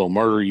well,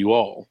 murder you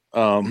all.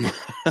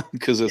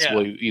 Because that's Yeah.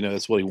 what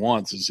that's what he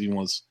wants. Is he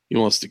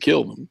wants to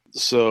kill them.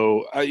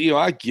 So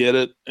I get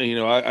it.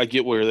 I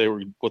get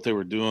what they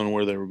were doing,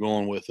 where they were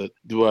going with it.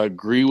 Do I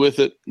agree with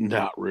it?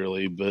 Not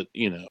really, but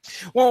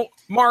Well,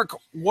 Mark,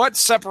 what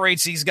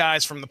separates these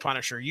guys from the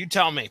Punisher? You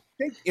tell me.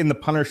 I think in the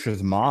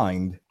Punisher's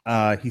mind,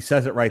 he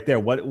says it right there.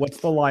 What's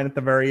the line at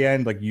the very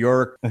end? Like,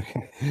 you're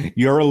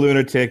a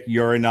lunatic,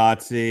 you're a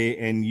Nazi,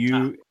 and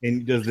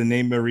does the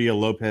name Maria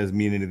Lopez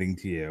mean anything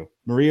to you?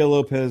 Maria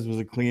Lopez was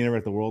a cleaner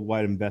at the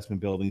Worldwide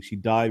Investment Building. She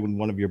died when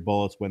one of your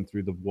bullets went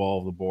through the wall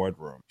of the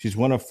boardroom. She's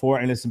one of 4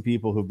 innocent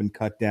people who've been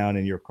cut down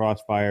in your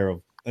crossfire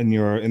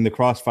in the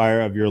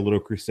crossfire of your little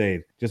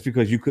crusade, just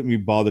because you couldn't be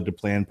bothered to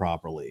plan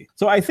properly.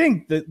 So I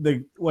think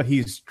that what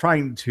he's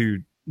trying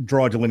to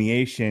draw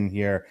delineation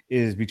here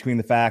is between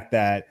the fact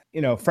that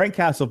Frank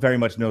Castle very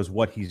much knows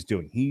what he's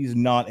doing. He's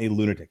not a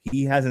lunatic.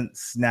 He hasn't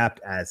snapped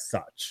as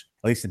such,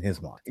 at least in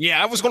his mind.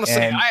 Yeah, I was going to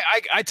say,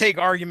 I take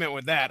argument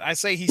with that. I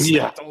say he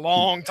snapped a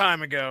long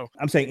time ago.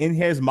 I'm saying in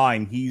his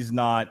mind, he's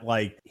not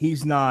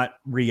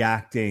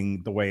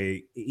reacting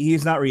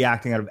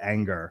out of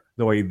anger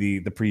the way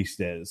the priest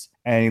is.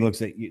 And he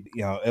looks at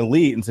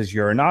Elite and says,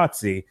 you're a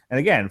Nazi. And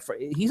again,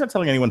 he's not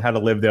telling anyone how to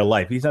live their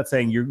life. He's not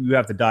saying you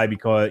have to die,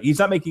 because he's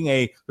not making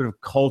a sort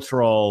of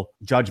cultural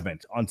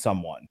judgment on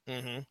someone.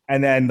 Mm-hmm.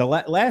 And then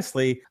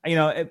lastly,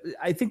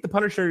 I think the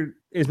Punisher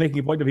is making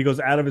a point that he goes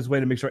out of his way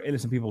to make sure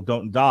innocent people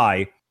don't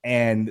die.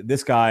 And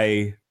this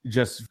guy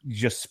just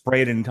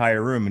sprayed an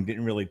entire room and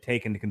didn't really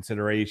take into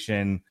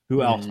consideration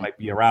who else might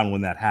be around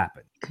when that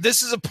happened.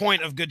 This is a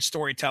point of good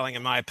storytelling,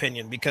 in my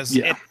opinion, because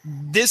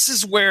this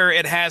is where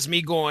it has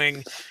me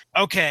going,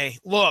 okay,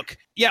 look,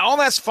 all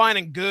that's fine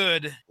and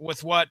good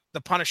with what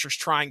the Punisher's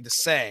trying to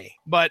say,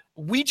 but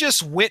we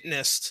just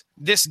witnessed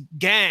this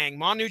gang,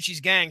 Monucci's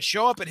gang,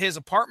 show up at his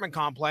apartment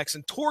complex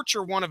and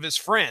torture one of his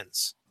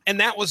friends. And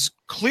that was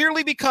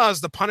clearly because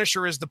the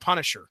Punisher is the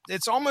Punisher.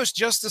 It's almost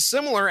just as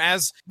similar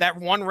as that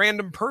one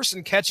random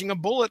person catching a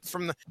bullet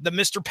from the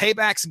Mr.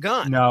 Payback's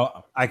gun.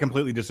 No, I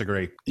completely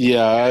disagree.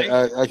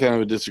 Yeah, I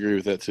kind of disagree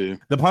with that too.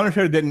 The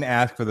Punisher didn't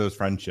ask for those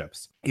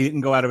friendships. He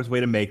didn't go out of his way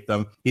to make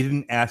them. He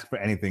didn't ask for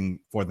anything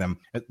for them.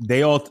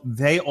 They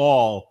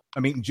all. I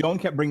mean, Joan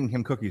kept bringing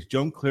him cookies.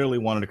 Joan clearly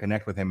wanted to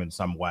connect with him in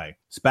some way.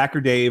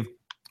 Spacker Dave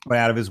went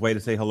out of his way to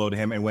say hello to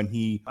him. And when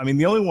the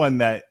only one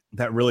that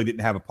really didn't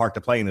have a part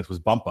to play in this was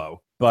Bumpo.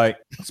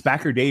 But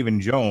Spacker Dave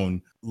and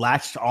Joan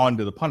latched on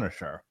to the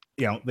Punisher.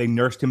 They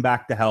nursed him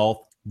back to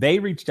health. They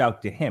reached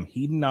out to him.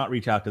 He did not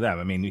reach out to them.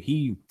 I mean,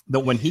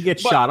 when he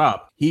gets shot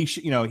up, he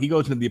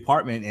goes into the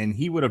apartment and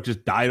he would have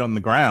just died on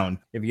the ground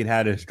if he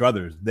had his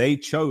druthers. They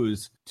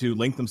chose to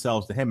link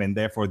themselves to him, and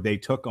therefore they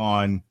took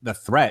on the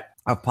threat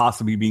of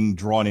possibly being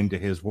drawn into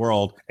his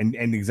world. And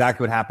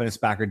exactly what happened to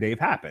Spacker Dave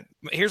happened.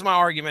 Here's my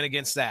argument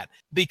against that.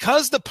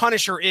 Because the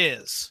Punisher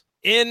is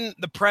in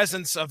the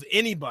presence of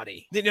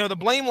anybody, the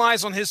blame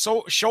lies on his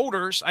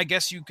shoulders, I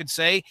guess you could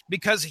say,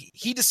 because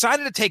he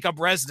decided to take up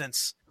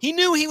residence. He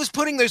knew he was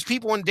putting those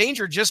people in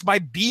danger just by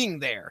being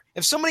there.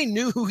 If somebody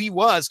knew who he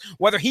was,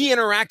 whether he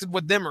interacted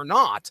with them or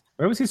not.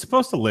 Where was he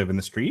supposed to live? In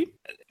the street?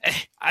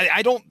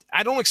 I don't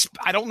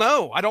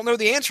know. I don't know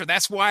the answer.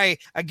 That's why,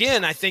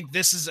 again, I think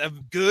this is a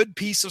good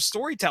piece of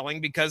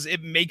storytelling, because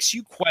it makes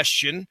you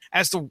question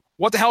as to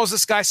what the hell is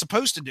this guy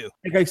supposed to do?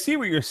 Like, I see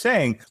what you're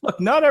saying. Look,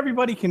 not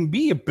everybody can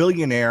be a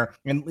billionaire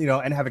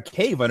and have a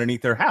cave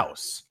underneath their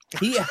house.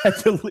 He had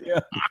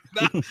to.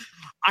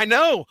 I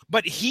know,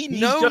 but he's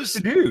knows. Just a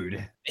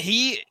dude.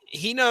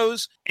 He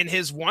knows in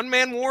his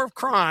one-man war of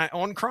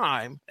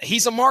crime,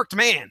 he's a marked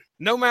man.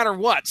 No matter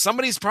what,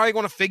 somebody's probably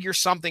going to figure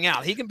something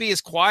out. He can be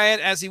as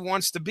quiet as he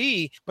wants to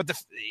be, but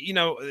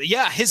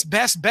his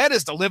best bet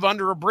is to live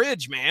under a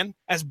bridge, man.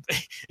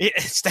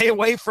 Stay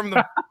away from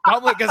the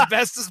public as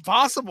best as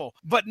possible.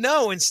 But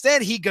no,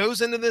 instead he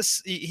goes into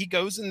this. He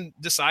goes and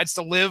decides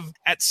to live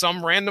at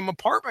some random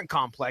apartment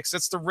complex.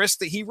 That's the risk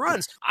that he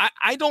runs.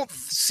 I don't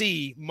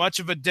see much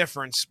of a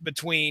difference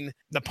between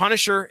the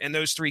Punisher and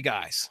those three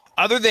guys.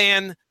 Other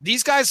than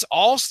these guys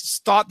all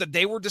thought that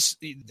they were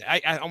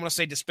I want to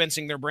say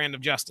dispensing their brand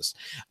of justice.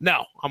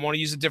 No, I want to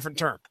use a different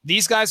term.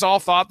 These guys all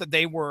thought that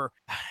they were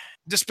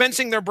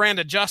dispensing their brand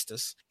of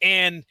justice,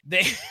 and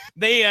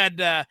they had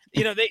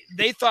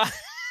they thought.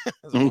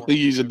 We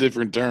use a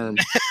different term.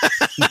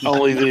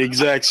 Only the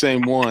exact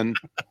same one.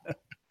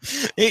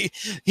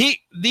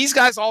 These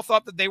guys all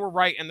thought that they were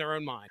right in their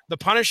own mind. The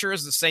Punisher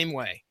is the same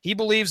way. He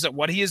believes that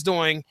what he is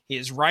doing, he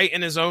is right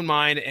in his own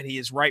mind, and he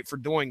is right for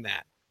doing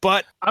that.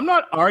 But I'm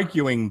not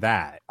arguing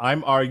that.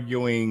 I'm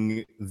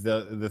arguing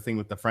the thing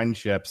with the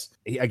friendships.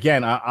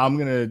 Again, I'm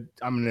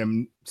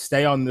gonna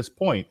stay on this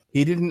point.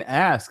 He didn't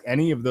ask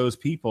any of those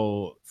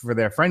people for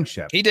their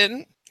friendship. He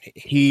didn't.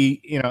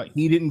 He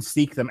didn't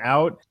seek them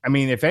out. I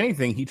mean, if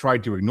anything, he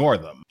tried to ignore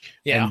them.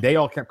 Yeah. And they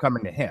all kept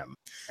coming to him.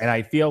 And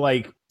I feel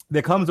like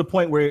there comes a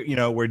point where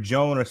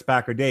Joan or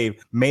Spacker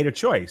Dave made a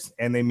choice,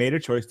 and they made a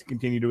choice to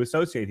continue to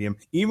associate him,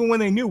 even when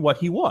they knew what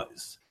he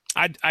was.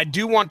 I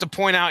do want to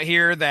point out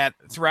here that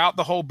throughout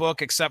the whole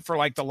book, except for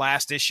like the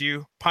last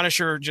issue,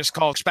 Punisher just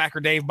called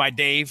Spacker Dave by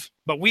Dave.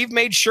 But we've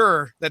made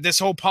sure that this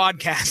whole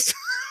podcast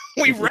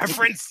we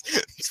reference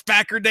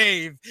Spacker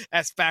Dave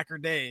as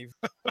Spacker Dave.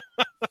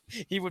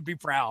 He would be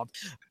proud.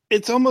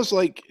 It's almost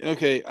like,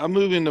 okay, I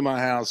move into my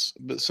house,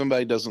 but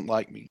somebody doesn't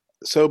like me.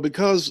 So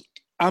because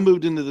I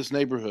moved into this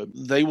neighborhood,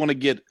 they want to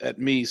get at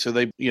me, so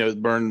they,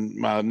 burn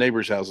my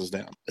neighbors' houses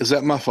down. Is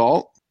that my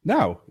fault?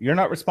 No, you're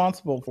not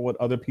responsible for what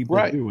other people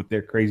do with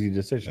their crazy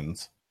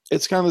decisions.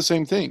 It's kind of the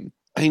same thing.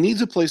 He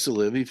needs a place to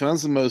live. He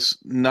finds the most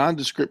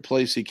nondescript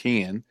place he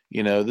can.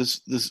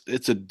 This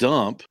it's a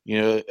dump.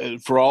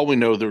 For all we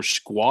know, they're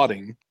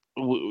squatting.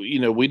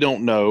 We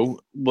don't know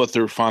what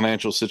their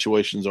financial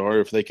situations are,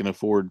 if they can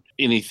afford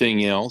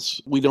anything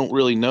else. We don't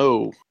really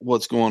know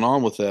what's going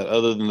on with that,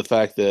 other than the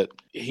fact that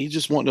he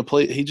just wanted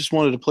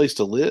a place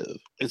to live.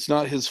 It's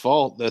not his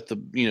fault that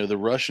the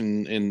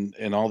Russian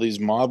and all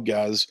these mob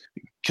guys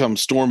come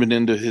storming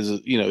into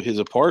his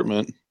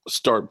apartment,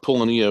 start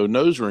pulling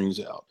nose rings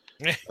out.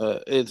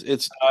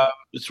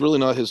 It's really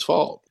not his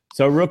fault.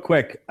 So real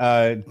quick,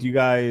 do you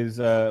guys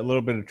a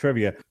little bit of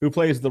trivia? Who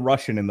plays the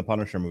Russian in the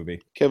Punisher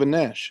movie? Kevin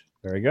Nash.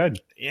 Very good.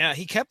 Yeah,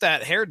 he kept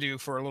that hairdo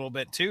for a little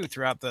bit too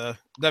throughout the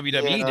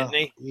WWE, didn't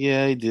he?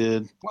 Yeah, he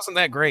did. Wasn't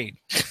that great?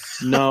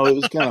 No, it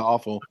was kind of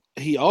awful.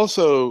 He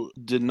also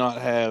did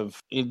not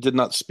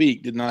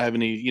speak, did not have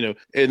any,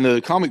 in the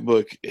comic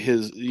book,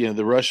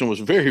 the Russian was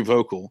very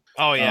vocal.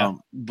 Oh, yeah.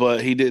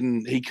 But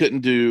he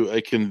couldn't do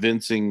a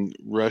convincing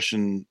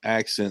Russian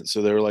accent.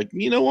 So they were like,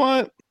 you know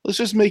what? Let's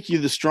just make you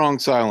the strong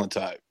silent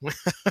type.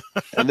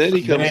 And then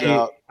he comes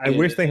out. I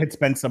wish they had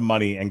spent some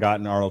money and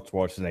gotten Arnold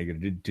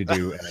Schwarzenegger to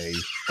do a.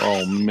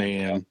 Oh,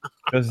 man.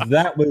 Because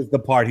that was the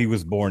part he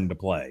was born to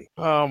play.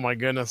 Oh, my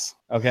goodness.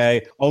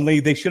 Okay. Only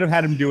they should have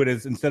had him do it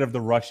as, instead of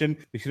the Russian,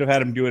 they should have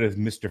had him do it as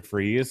Mr.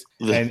 Freeze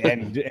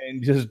and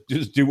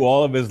just do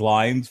all of his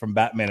lines from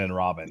Batman and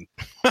Robin.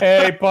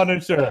 Hey,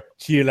 Punisher,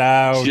 chill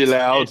out. Chill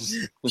out.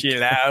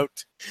 Chill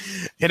out.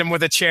 Hit him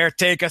with a chair.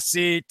 Take a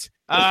seat.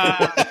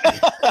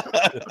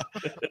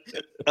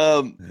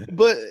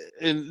 But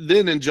and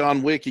then in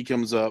John Wick, he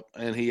comes up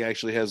and he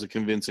actually has a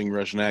convincing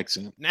Russian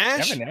accent.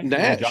 Nash?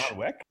 John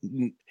Wick?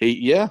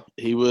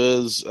 He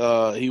was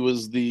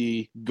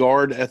the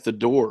guard at the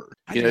door.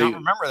 I do not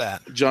remember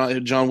that.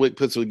 John Wick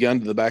puts a gun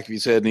to the back of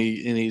his head and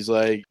he's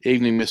like,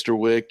 "Evening, Mr.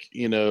 Wick,"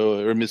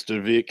 or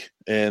Mr. Vic.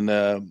 And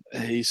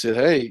he said,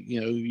 "Hey,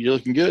 you're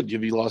looking good.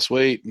 Have you lost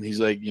weight?" And he's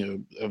like,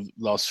 "I've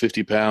lost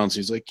 50 pounds."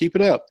 He's like, "Keep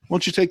it up. Why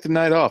don't you take the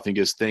night off?" And he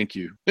goes, "Thank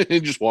you." And he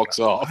just walks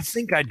off. I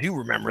think I do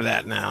remember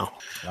that now.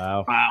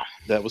 Wow.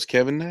 That was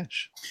Kevin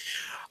Nash.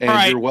 And All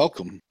right. You're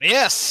welcome.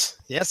 Yes,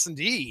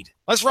 indeed.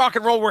 Let's rock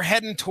and roll. We're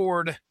heading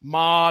toward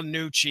Ma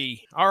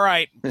Nucci. All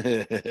right.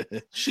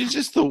 She's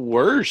just the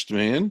worst,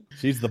 man.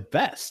 She's the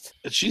best.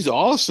 She's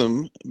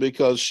awesome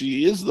because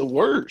she is the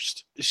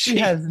worst. She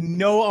has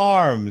no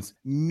arms,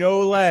 no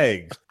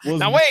legs.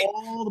 Now wait.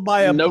 Mauled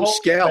by a no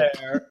scalp.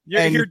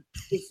 You're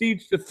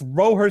proceeds to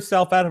throw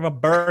herself out of a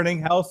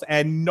burning house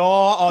and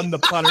gnaw on the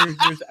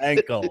Punisher's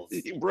ankles.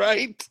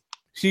 Right?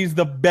 She's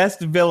the best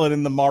villain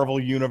in the Marvel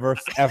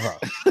universe ever.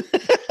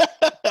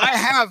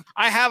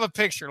 I have a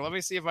picture. Let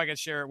me see if I can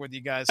share it with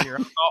you guys here.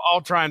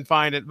 I'll try and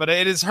find it. But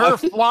it is her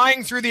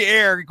flying through the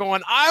air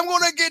going, "I'm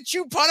going to get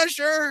you,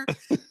 Punisher."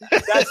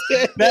 That's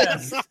the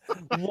best.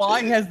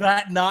 Why has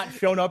that not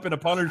shown up in a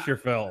Punisher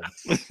film?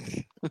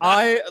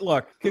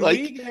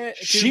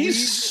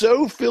 She's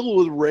so filled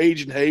with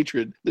rage and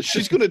hatred that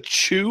she's going to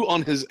chew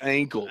on his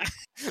ankle.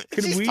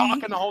 She's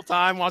talking the whole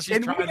time while she's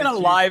trying to get a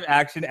live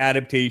action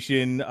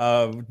adaptation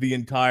of the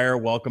entire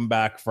Welcome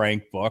Back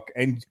Frank book,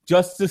 and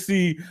just to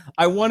see,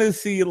 I want to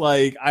see,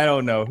 like, I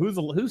don't know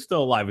who's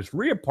still alive. Is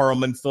Rhea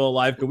Perlman still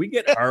alive? Could we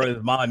get her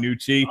as Ma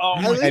Nucci? Oh,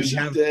 I think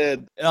she's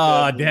dead.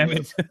 Oh, damn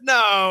it!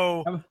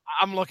 No,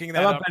 I'm looking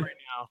that up right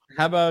now.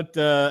 How about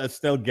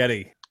Estelle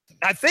Getty?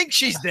 I think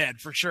she's dead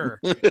for sure.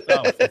 Oh,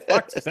 for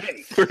fuck's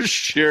sake. For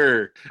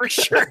sure. For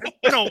sure. It's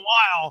been a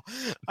while.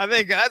 I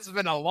think that's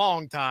been a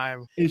long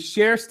time. Is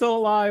Cher still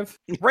alive?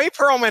 Ray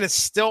Perlman is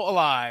still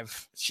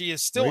alive. She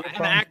is still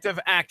an active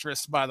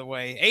actress, by the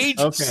way. Age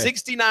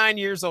 69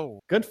 years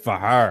old. Good for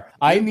her.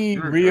 I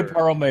need Rhea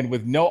Perlman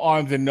with no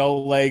arms and no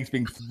legs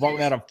being thrown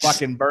out a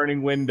fucking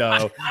burning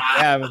window.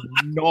 Have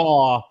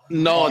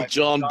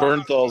John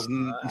Bernthal's.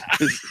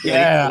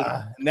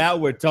 Yeah. Now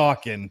we're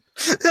talking.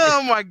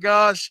 Oh my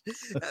gosh.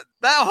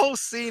 That whole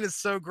scene is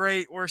so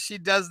great where she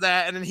does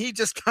that and then he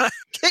just kind of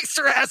kicks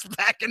her ass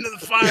back into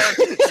the fire.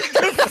 She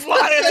goes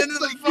flying into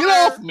the fire. Get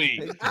off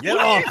me. Get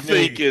off me.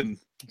 Thinking.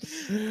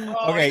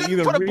 Okay,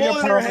 either Rhea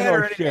Perlman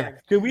or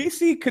Cher. Can we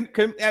see?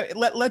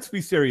 Let's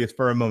be serious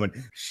for a moment.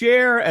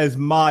 Cher as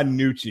Ma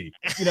Nucci.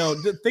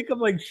 Think of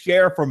like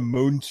Cher from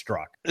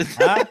Moonstruck.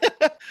 Huh?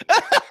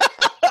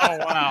 Oh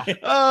wow! Oh,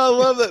 I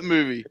love that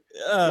movie.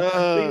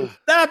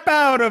 Snap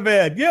out of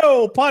it,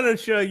 yo,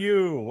 Punisher,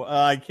 you.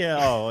 I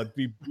can't. Oh, it'd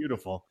be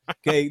beautiful.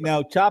 Okay,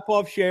 now chop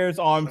off Cher's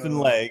arms and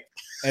legs.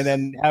 and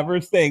then have her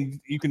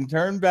think you can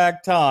turn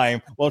back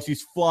time while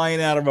she's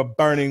flying out of a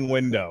burning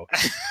window.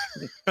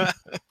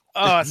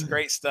 Oh, it's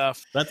great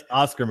stuff. That's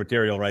Oscar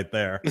material right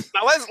there.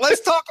 Now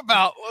let's talk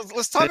about how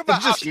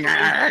just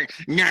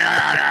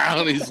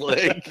on his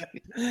leg.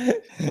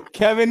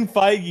 Kevin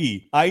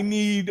Feige, I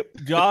need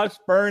Josh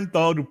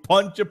Bernthal to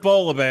punch a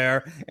polar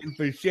bear and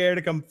for Cher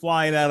to come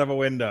flying out of a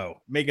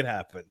window. Make it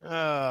happen.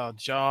 Oh,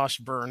 Josh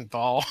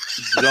Bernthal.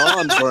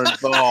 John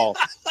Bernthal.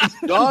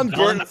 John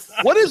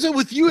Bernthal. What is it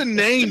with you and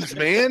names,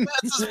 man?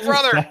 That's his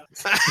brother.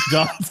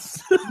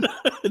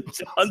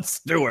 John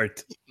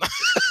Stewart.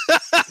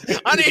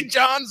 I need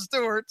John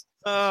Stewart.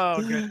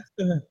 Oh,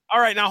 goodness.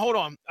 All right, now hold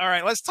on. All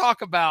right, let's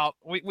talk about.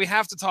 We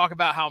have to talk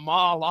about how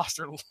Ma lost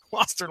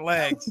her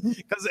legs,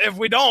 because if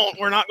we don't,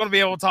 we're not going to be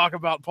able to talk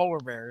about polar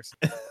bears.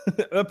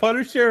 The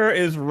Punisher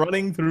is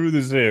running through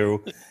the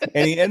zoo,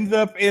 and he ends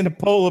up in a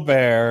polar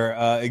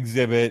bear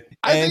exhibit.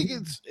 I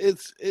think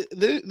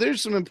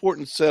there's some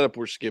important setup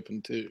we're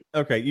skipping too.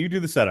 Okay, you do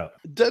the setup.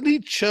 Doesn't he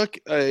chuck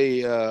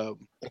a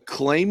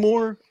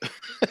claymore?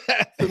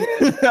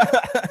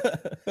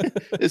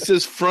 It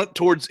says front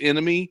towards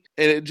enemy,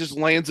 and it just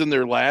lands in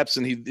their laps,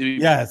 and he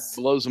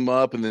blows them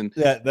up, and then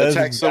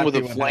attacks some with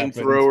a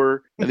flamethrower.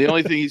 And the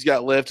only thing he's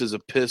got left is a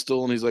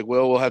pistol, and he's like,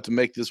 "Well, we'll have to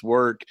make this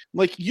work." I'm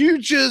like, you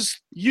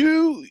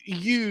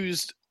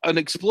used an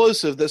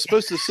explosive that's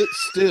supposed to sit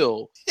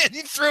still, and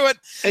you threw it.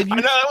 And you I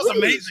know, that was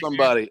amazing.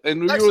 Somebody,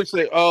 and we would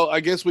say, "Oh,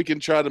 I guess we can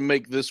try to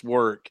make this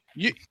work."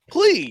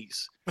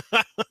 Please.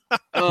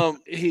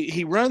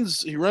 He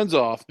runs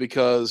off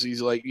because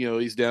he's like,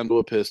 he's down to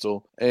a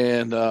pistol,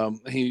 and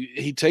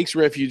he takes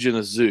refuge in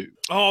a zoo.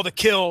 Oh, the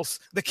kills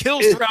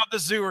throughout the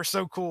zoo are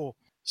so cool.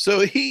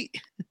 So he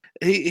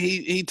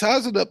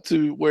ties it up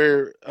to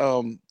where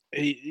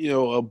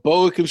a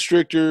boa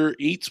constrictor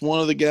eats one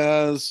of the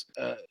guys,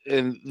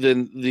 and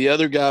then the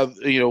other guy,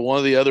 one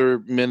of the other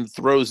men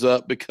throws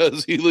up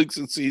because he looks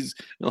and sees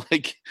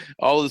like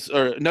all this.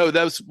 Or no,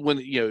 that was when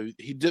he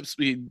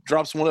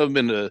drops one of them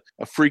in a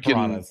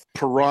freaking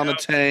piranha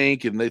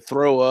tank, and they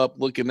throw up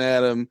looking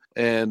at him.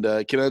 And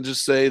can I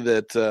just say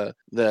that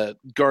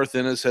Garth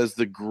Ennis has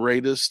the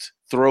greatest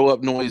throw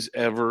up noise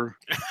ever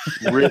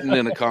written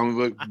in a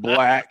comic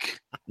book?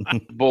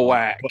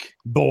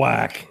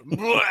 Black.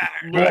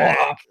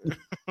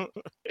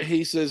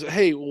 He says,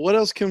 "Hey, what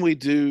else can we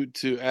do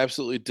to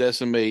absolutely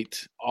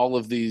decimate all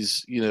of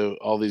these,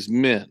 all these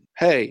men?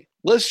 Hey,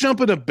 let's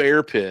jump in a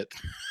bear pit."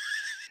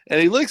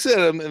 And he looks at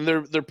them, and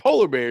they're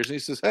polar bears, and he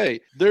says, "Hey,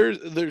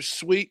 they're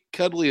sweet,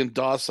 cuddly, and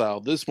docile.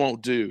 This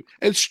won't do."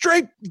 And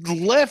straight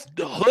left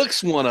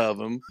hooks one of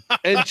them,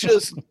 and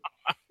just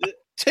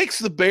takes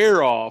the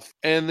bear off,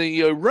 and then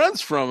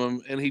runs from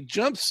him, and he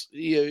jumps.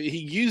 He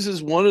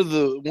uses one of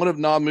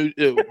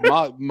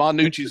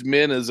Manucci's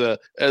men as a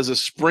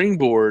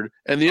springboard,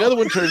 and the other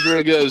one turns around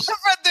and goes,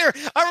 "Right there!"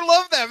 I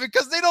love that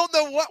because they don't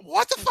know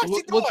what the fuck's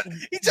he doing.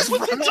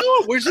 What's he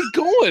doing? Where's he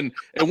going?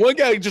 And one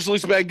guy just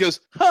looks back and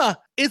goes, "Huh,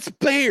 it's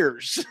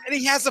bears." And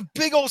he has a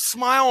big old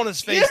smile on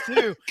his face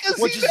too,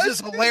 which is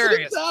just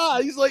hilarious.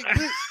 He's like,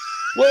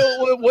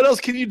 well, what else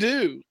can you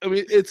do? I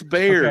mean, it's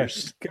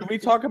bears. Okay. Can we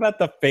talk about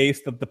the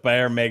face that the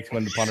bear makes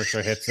when the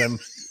Punisher hits him?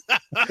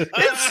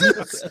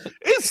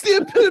 It's the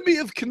epitome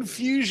of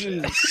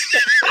confusion.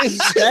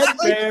 That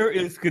bear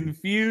is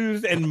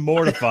confused and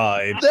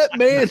mortified. That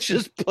man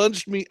just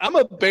punched me. I'm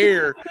a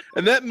bear,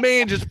 and that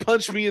man just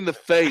punched me in the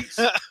face.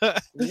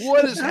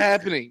 What is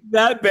happening?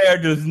 That bear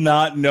does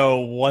not know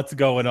what's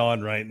going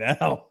on right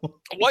now.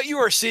 What you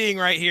are seeing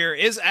right here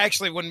is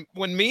actually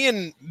when me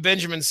and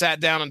Benjamin sat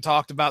down and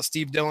talked about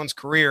Steve Dillon's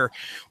career,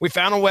 we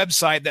found a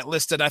website that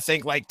listed, I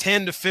think, like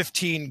 10 to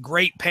 15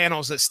 great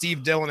panels that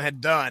Steve Dillon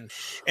had done.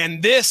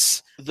 And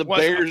this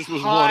Bears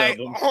was one of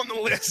them on the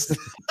list.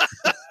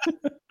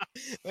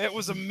 It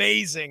was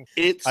amazing.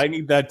 I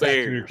need that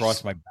tattoo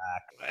across my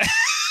back.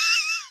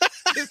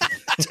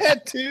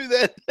 Tattoo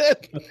that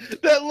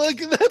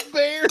look at that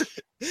bear.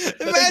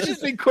 Imagine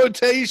in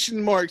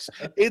quotation marks.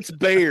 It's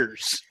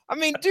bears. I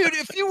mean, dude,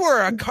 if you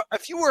were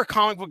a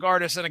comic book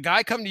artist and a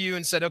guy come to you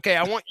and said, "Okay,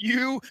 I want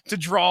you to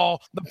draw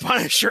the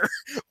Punisher,"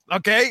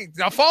 okay,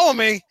 now follow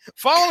me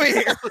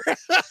here.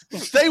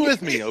 Stay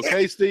with me,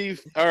 okay,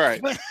 Steve. All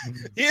right.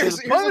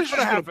 Here's what's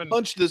gonna happen.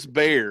 Punch this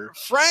bear.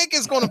 Frank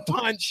is going to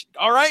punch.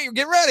 All right,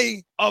 get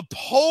ready. A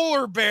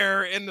polar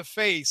bear in the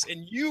face,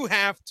 and you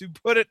have to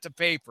put it to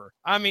paper.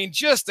 I mean,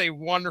 just a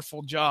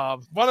wonderful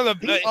job.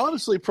 He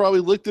honestly probably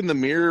looked in the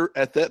mirror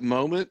at that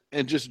moment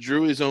and just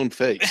drew his own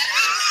face.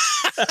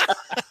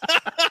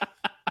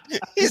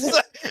 He's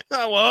like,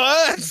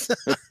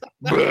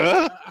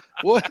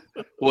 "What?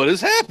 What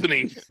is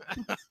happening?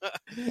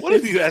 What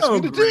have you asked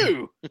me to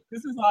do?"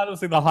 This is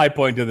honestly the high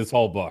point of this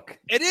whole book.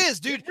 It is,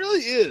 dude. It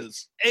really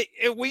is.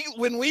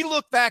 When we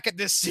look back at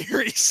this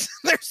series,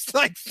 there's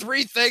like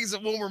three things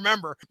that we'll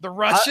remember: the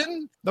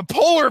Russian, the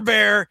polar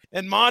bear,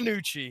 and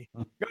Manucci.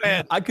 Go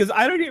ahead. Because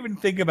I don't even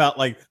think about,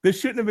 this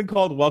shouldn't have been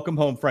called Welcome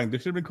Home, Frank.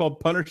 This should have been called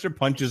Punisher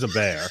Punches a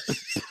Bear.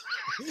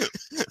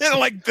 it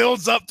like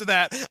builds up to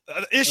that.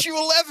 Issue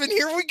 11,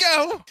 here we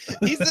go.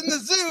 He's in the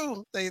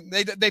zoo.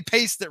 They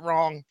paced it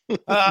wrong.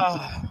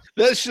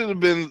 That should have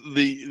been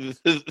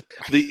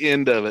the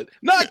end of it.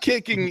 Not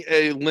kicking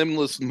a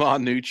limbless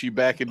Manucci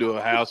back into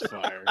a house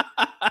fire.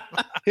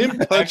 Him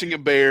punching a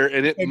bear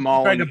and it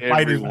mauling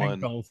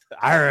everyone.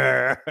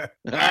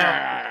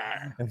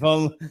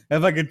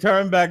 If I could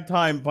turn back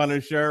time,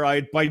 Punisher,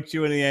 I'd bite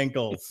you in the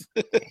ankles.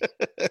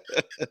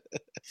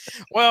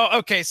 Well,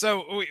 okay,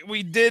 so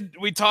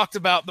we talked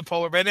about the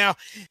polar bear. Now,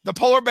 the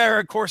polar bear,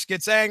 of course,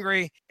 gets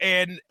angry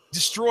and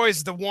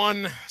destroys the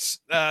one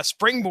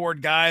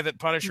springboard guy that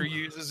Punisher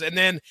uses, and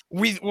then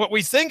what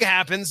we think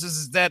happens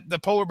is that the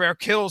polar bear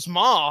kills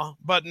Ma,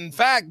 but in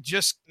fact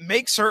just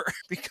makes her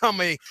become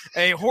a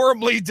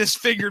horribly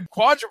disfigured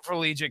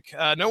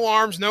quadriplegic, no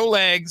arms, no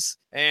legs,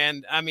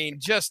 and I mean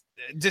just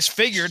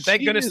disfigured.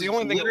 Thank goodness, the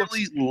only thing that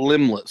looks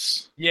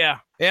limbless. Yeah,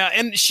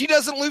 and she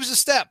doesn't lose a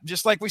step,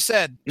 just like we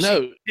said.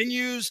 No, she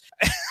continues.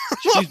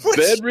 She's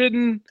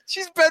bedridden.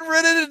 She's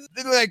bedridden.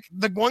 Like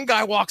the one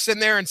guy walks in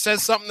there and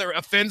says something that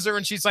offends her,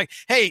 and she's like,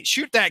 "Hey,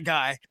 shoot that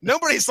guy."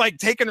 Nobody's like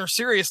taking her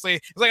seriously.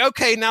 It's like,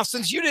 okay, now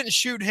since you didn't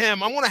shoot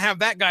him, I'm going to have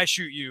that guy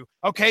shoot you.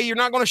 Okay, you're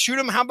not going to shoot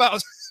him. How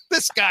about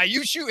this guy?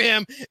 You shoot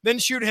him, then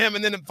shoot him,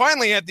 and then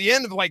finally at the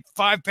end of like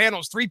 5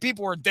 panels, 3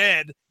 people are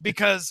dead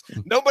because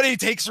nobody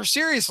takes her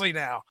seriously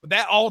now.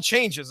 That all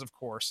changes, of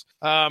course.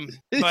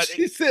 But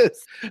she says,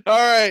 "All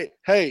right,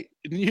 hey,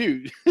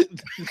 you."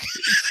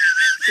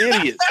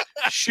 Idiot,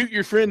 shoot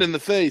your friend in the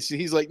face.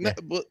 And he's like, no,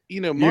 but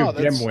Ma,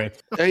 that's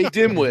dimwit. Hey,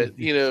 dimwit,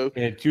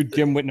 Yeah, shoot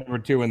dimwit number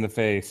 2 in the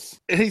face.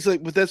 And he's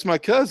like, but that's my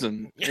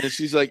cousin. And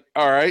she's like,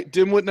 all right,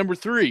 dimwit number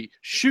 3,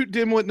 shoot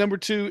dimwit number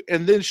 2,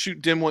 and then shoot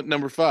dimwit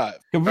number 5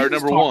 or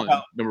number 1,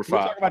 number 5.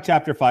 We'll talk about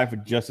chapter 5 for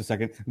just a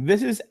second.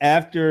 This is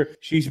after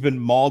she's been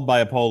mauled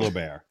by a polar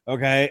bear.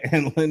 Okay,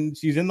 and when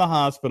she's in the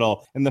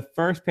hospital, in the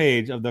first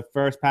page of the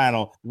first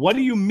panel, what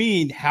do you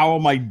mean? How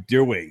am I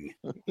doing?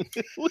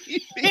 What do you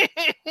mean?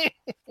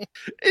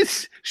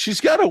 She's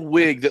got a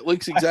wig that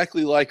looks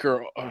exactly like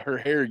her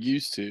hair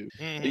used to.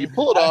 Mm-hmm. You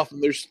pull it off,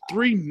 and there's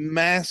 3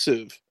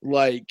 massive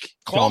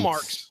claw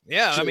marks.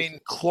 Yeah, I mean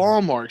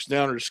claw marks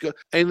down her skull.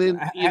 And then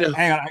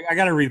hang on, I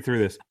gotta read through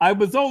this. I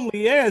was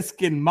only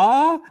asking,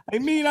 Ma. I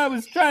mean, I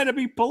was trying to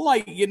be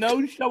polite,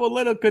 show a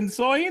little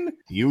concern.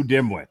 You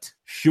dimwit.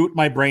 Shoot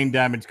my brain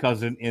damaged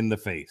cousin in the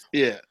face.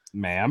 Yeah.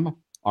 Ma'am,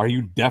 are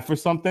you deaf or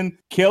something?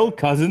 Kill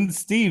cousin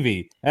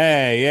Stevie.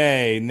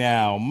 Hey,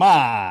 now,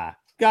 Ma.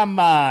 Come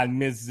on,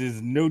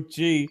 Mrs.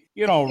 Nucci.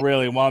 You don't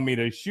really want me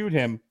to shoot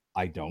him.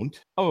 I don't.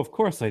 Oh, of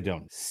course I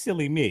don't.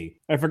 Silly me.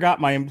 I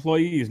forgot my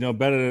employees know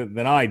better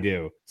than I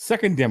do.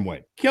 Second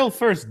dimwit. Kill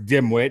first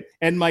dimwit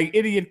and my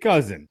idiot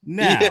cousin.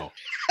 Now.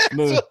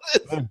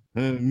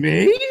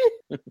 Me?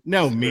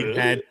 No,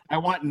 meathead. I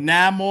want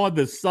Namor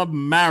the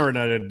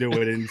Submariner to do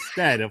it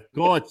instead. Of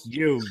course,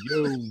 you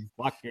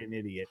fucking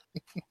idiot.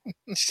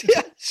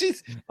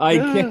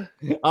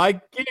 I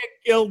can't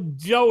kill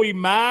Joey,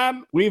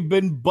 Mom. We've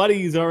been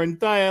buddies our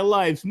entire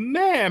lives.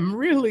 Ma'am,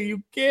 really,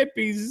 you can't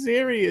be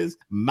serious.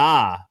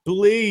 Ma,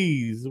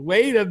 please,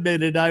 wait a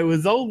minute. I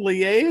was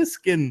only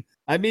asking.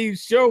 I mean,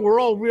 sure, we're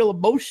all real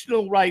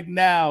emotional right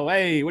now.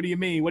 Hey, what do you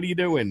mean? What are you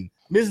doing?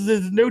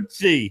 Mrs.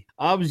 Nucci,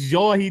 I'm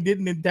sure he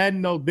didn't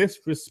intend no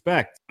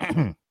disrespect.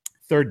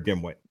 Third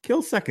dimwit.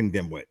 Kill second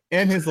dimwit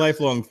and his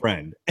lifelong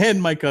friend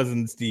and my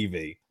cousin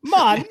Stevie.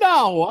 Ma,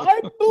 no,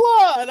 I'm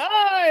blood.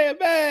 I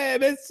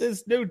am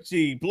Mrs.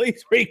 Nucci.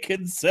 Please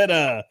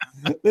reconsider.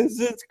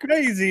 This is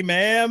crazy,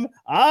 ma'am.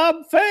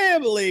 I'm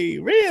family.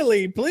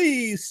 Really,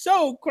 please.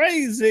 So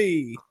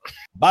crazy.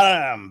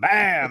 Bam,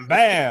 bam,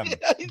 bam.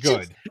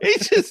 Good.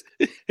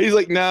 He's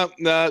like, no,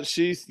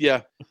 she's,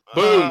 yeah.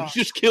 Boom. She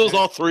just kills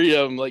all 3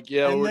 of them. Like,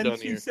 yeah, and we're done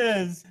here. She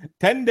says,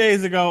 10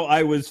 days ago,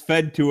 I was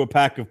fed to a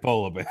pack of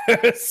polar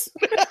bears.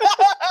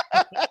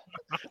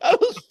 I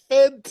was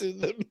fed to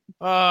them.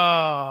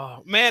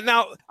 Oh, man.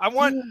 Now, I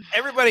want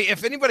everybody,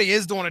 if anybody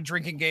is doing a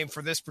drinking game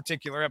for this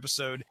particular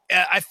episode,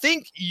 I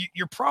think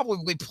you're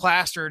probably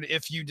plastered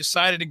if you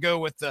decided to go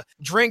with the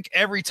drink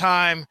every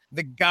time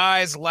the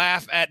guys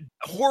laugh at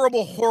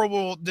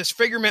horrible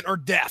disfigurement or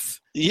death.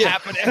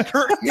 Happen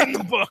occurring in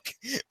the book,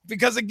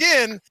 because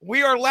again,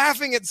 we are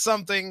laughing at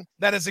something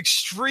that is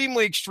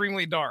extremely,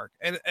 extremely dark,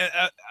 and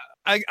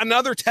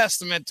another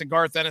testament to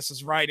Garth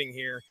Ennis's writing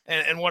here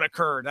and what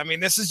occurred. I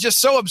mean, this is just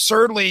so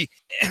absurdly,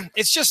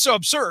 it's just so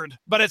absurd,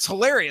 but it's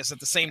hilarious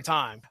at the same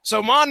time.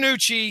 So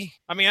Manucci,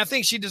 I mean, I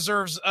think she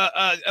deserves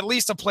at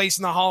least a place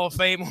in the Hall of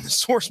Fame on the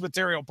Source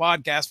Material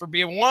podcast for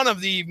being one of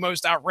the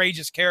most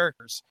outrageous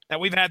characters that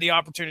we've had the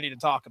opportunity to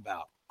talk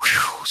about.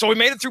 So we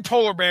made it through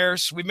polar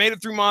bears. We made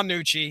it through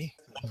Manucci.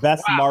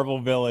 Best Marvel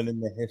villain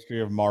in the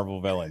history of Marvel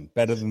villain.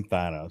 Better than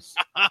Thanos.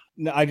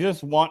 No, I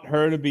just want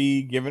her to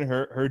be given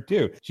her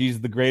due.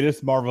 She's the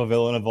greatest Marvel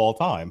villain of all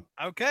time.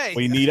 Okay.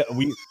 We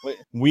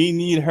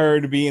need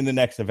her to be in the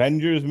next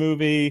Avengers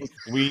movie.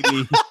 We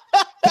need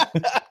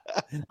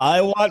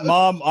I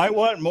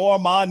want more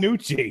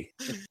Manucci.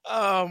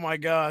 Oh my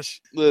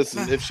gosh.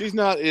 Listen, if she's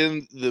not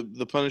in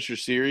the Punisher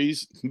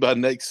series by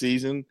next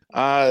season,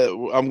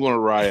 I'm going to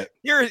riot.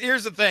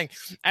 Here's the thing.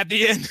 At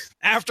the end,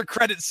 after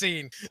credit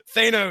scene,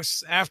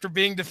 Thanos, after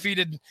being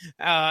defeated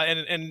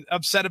and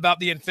upset about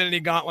the Infinity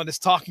Gauntlet, is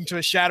talking to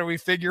a shadowy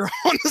figure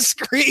on the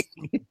screen.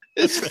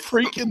 It's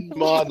freaking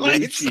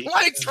Manucci.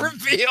 Lights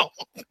reveal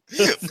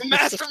the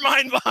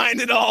mastermind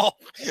behind it all.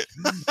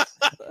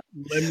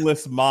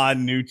 Limbless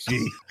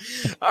Manucci.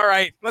 All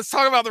right, let's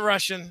talk about the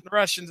Russians.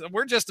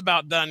 We're just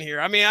about done here.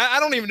 I mean, I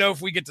don't even know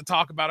if we get to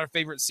talk about our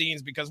favorite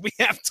scenes because we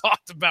have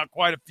talked about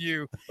quite a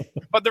few.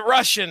 But the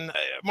Russian,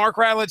 Mark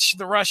Radlich,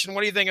 the Russian.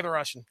 What do you think of the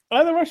Russian?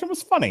 The Russian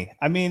was funny.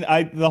 I mean,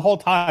 the whole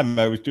time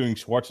I was doing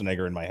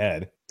Schwarzenegger in my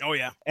head. Oh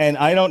yeah, and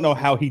I don't know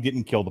how he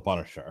didn't kill the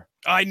Punisher.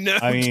 I know.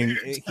 I mean,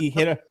 he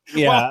hit a.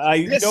 Yeah,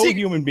 well, no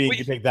human being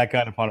can take that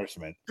kind of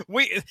punishment.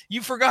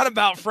 You forgot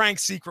about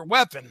Frank's secret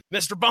weapon,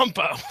 Mr.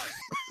 Bumpo.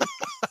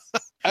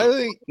 I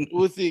think,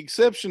 with the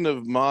exception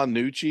of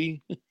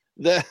Manucci,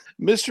 that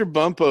Mr.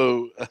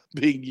 Bumpo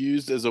being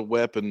used as a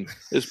weapon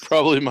is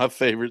probably my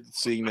favorite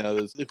scene out of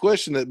this. The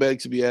question that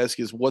begs to be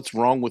asked is, what's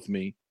wrong with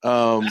me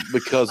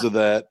because of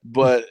that?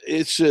 But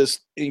it's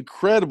just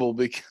incredible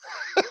because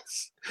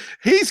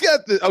he's got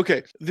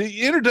the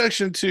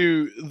introduction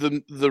to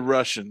the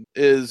Russian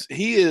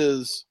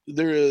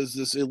there is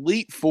this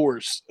elite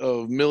force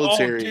of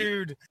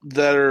military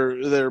that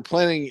are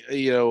planning,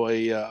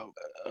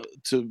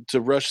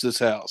 to rush this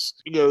house.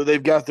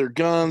 They've got their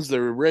guns,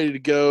 they're ready to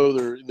go,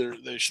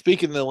 they're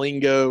speaking the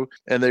lingo,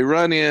 and they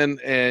run in,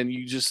 and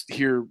you just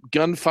hear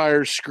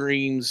gunfire,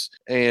 screams,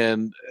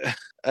 and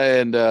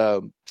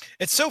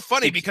it's so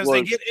funny because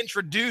they get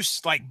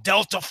introduced like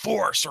Delta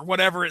Force or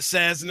whatever it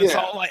says, and it's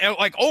all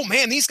like, oh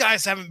man, these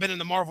guys haven't been in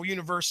the Marvel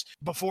universe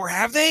before,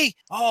 have they?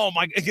 Oh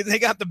my, they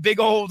got the big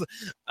old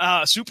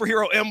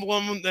superhero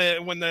emblem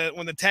when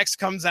the text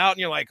comes out, and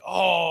you're like,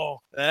 oh,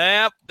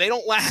 yep, they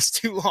don't last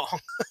too long.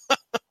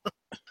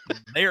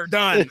 They are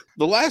done.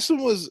 The last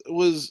one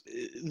was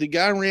the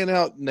guy ran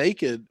out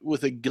naked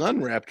with a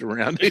gun wrapped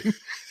around him.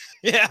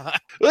 Yeah.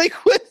 Like,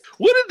 what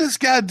did this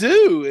guy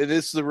do? And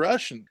it's the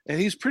Russian. And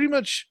he's pretty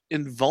much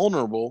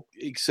invulnerable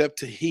except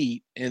to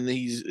heat. And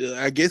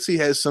I guess he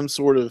has some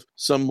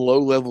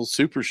low-level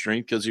super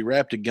strength because he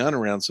wrapped a gun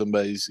around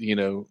somebody's,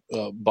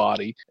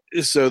 body.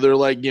 So they're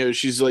like,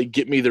 she's like,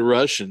 get me the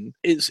Russian.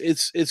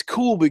 It's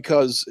cool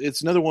because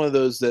it's another one of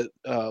those that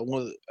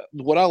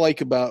what I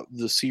like about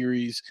the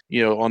series,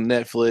 on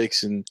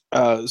Netflix and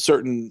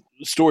certain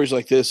stories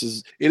like this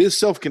is it is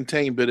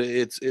self-contained, but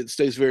it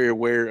stays very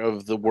aware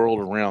of the world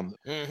around them.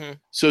 Mm-hmm.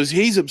 So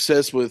he's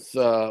obsessed with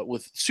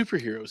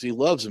superheroes. He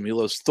loves them. He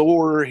loves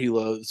Thor. He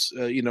loves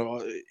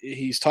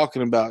he's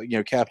talking about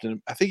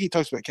Captain. I think he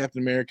talks about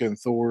Captain America and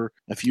Thor,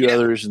 a few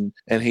others,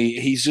 and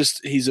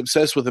he's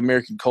obsessed with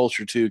American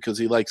culture too because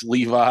he likes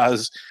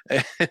Levi's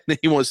and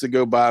he wants to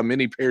go buy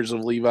many pairs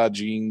of Levi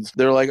jeans.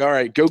 They're like, all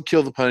right, go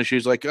kill the Punisher.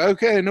 He's like,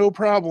 okay, no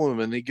problem,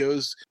 and he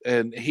goes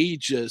and he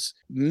just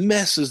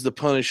messes the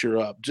Punisher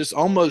up. It's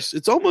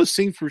almost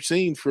scene for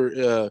scene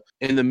for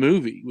in the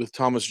movie with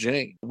Thomas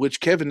Jane, which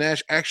Kevin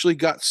Nash actually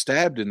got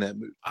stabbed in that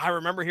movie. I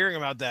remember hearing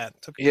about that.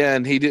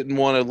 And he didn't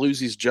want to lose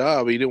his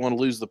job. He didn't want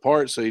to lose the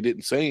part, so he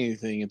didn't say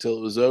anything until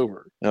it was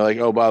over. And they're like,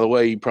 oh, by the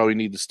way, you probably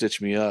need to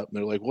stitch me up. And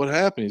they're like, what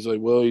happened? He's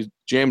like, well, he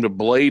jammed a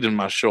blade in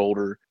my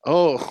shoulder.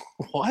 Oh,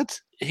 what?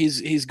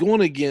 He's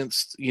going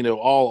against,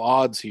 all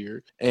odds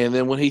here. And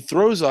then when he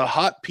throws a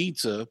hot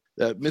pizza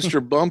that Mr.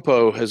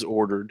 Bumpo has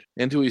ordered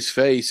into his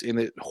face and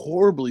it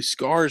horribly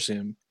scars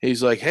him,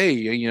 he's like,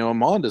 hey,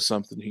 I'm onto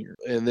something here.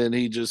 And then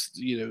he just,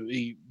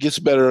 he gets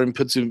better and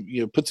puts him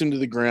to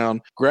the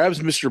ground, grabs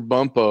Mr.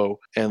 Bumpo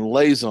and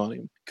lays on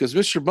him. Because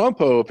Mr.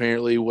 Bumpo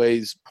apparently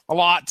weighs a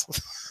lot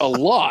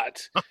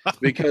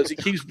because he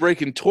keeps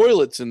breaking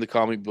toilets in the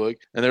comic book.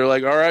 And they're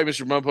like, all right,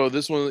 Mr. Bumpo,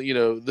 this one,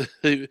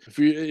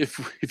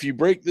 if you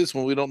break this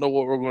one, we don't know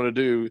what we're going to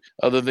do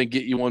other than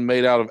get you one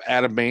made out of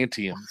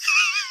adamantium.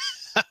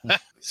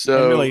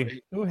 So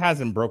really, who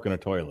hasn't broken a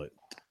toilet?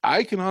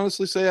 I can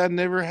honestly say I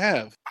never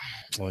have.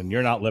 Well, and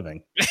you're not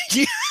living.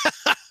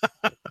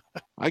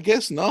 I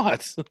guess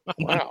not.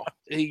 Wow.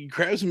 He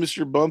grabs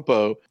Mr.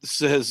 Bumpo,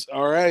 says,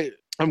 all right,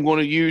 I'm going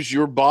to use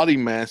your body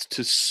mass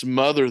to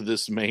smother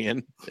this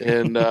man.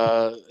 And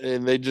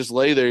they just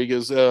lay there. He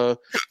goes, how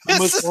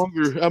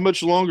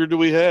much longer do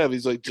we have?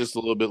 He's like, just a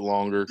little bit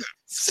longer.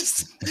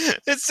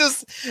 It's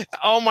just,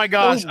 oh my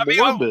gosh. I mean,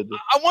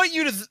 I want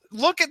you to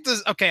look at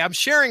this. Okay, I'm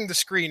sharing the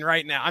screen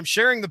right now. I'm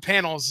sharing the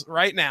panels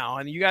right now,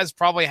 and you guys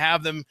probably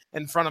have them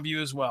in front of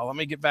you as well. Let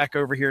me get back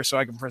over here so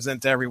I can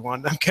present to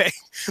everyone. Okay,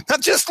 now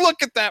just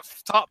look at that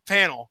top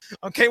panel.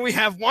 Okay, we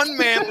have one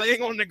man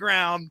laying on the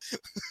ground,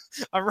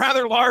 a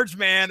rather large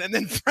man, and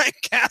then Frank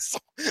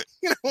Castle,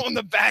 on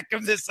the back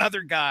of this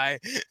other guy.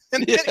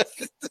 And then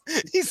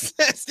he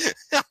says,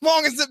 how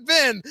long has it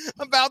been?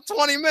 About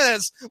 20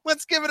 minutes.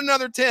 Let's give it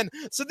another 10.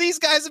 So these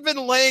guys have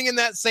been laying in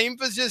that same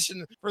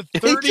position for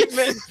 30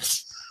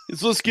 minutes.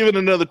 So let's give it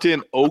another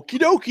 10. Okie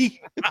dokie.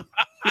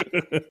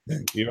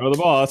 You're the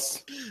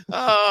boss.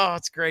 Oh,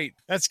 it's great.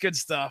 That's good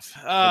stuff.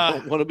 I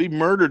don't want to be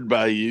murdered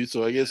by you,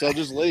 so I guess I'll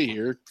just lay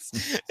here.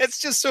 It's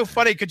just so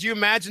funny. Could you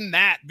imagine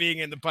that being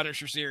in the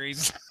Punisher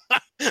series?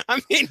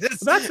 I mean,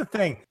 that's the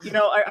thing.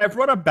 I've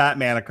read up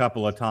Batman a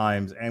couple of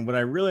times, and what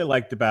I really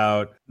liked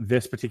about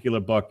this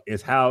particular book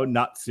is how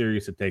not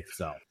serious it takes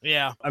itself.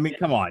 Yeah. I mean,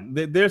 come on.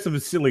 There's some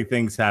silly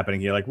things happening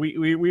here. Like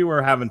we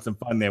were having some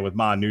fun there with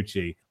Ma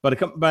Nucci, but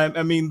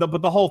I mean,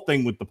 the whole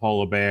thing with the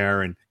polar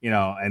bear and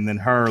and then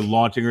her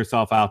launching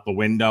herself out the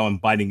window and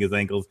biting his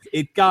ankles,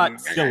 it got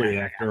silly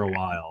after a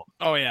while.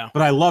 Oh yeah.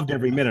 But I loved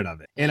every minute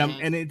of it.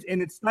 And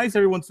it's nice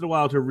every once in a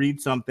while to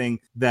read something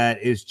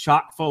that is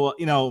chock full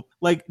of,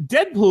 like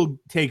Deadpool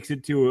takes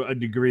it to a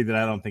degree that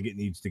I don't think it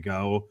needs to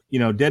go.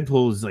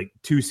 Deadpool is like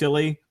too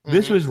silly.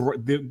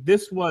 Mm-hmm.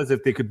 This was,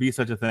 if there could be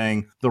such a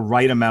thing, the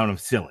right amount of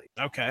silly.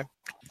 Okay.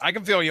 I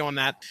can feel you on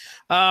that.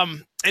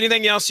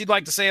 Anything else you'd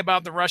like to say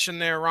about the Russian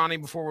there, Ronnie,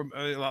 before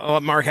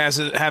let Mark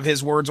have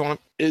his words on it?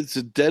 It's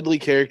a deadly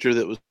character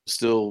that was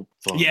still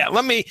fun. Yeah,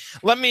 let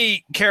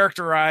me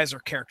characterize.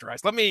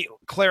 Let me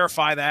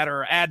clarify that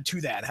or add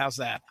to that. How's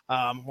that?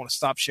 I want to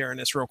stop sharing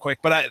this real quick.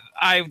 But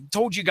I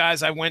told you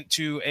guys I went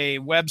to a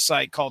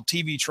website called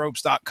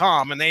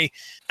tvtropes.com, and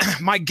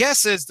my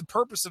guess is the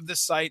purpose of this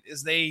site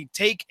is they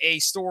take a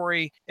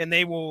story and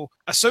they will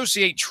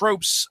associate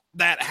tropes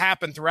that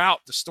happen throughout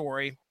the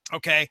story.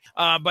 Okay.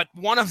 But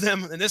one of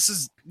them, and this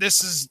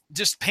is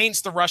just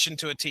paints the Russian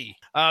to a T.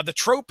 The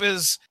trope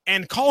is,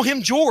 and call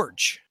him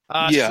George.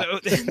 Yeah. So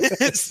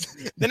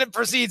then it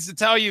proceeds to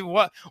tell you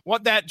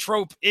what that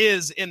trope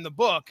is in the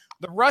book.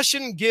 The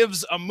Russian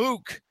gives a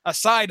mook a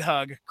side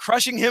hug,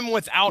 crushing him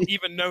without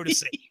even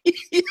noticing.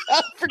 Yeah,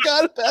 I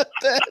forgot about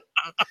that.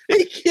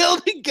 He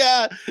killed a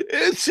guy.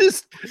 It's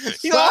just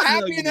he's all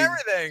happy and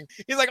everything.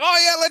 He's like,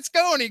 "Oh yeah, let's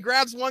go!" And he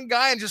grabs one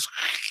guy and just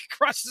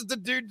crushes the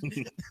dude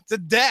to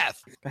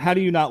death. How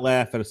do you not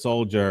laugh at a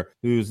soldier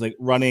who's like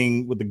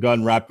running with the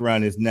gun wrapped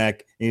around his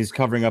neck and he's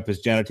covering up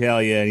his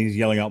genitalia and he's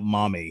yelling out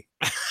 "mommy"?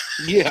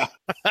 Yeah.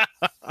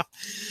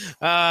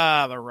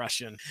 The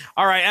Russian.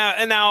 All right.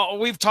 And now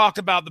we've talked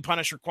about the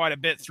Punisher quite a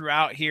bit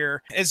throughout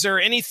here. Is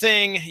there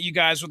anything you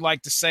guys would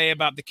like to say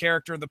about the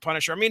character of the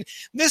Punisher? I mean,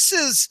 this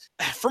is,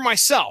 for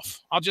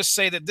myself, I'll just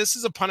say that this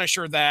is a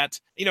Punisher that,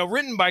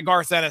 written by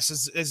Garth Ennis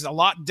is a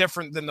lot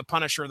different than the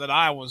Punisher that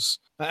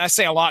I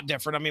say a lot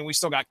different. I mean, we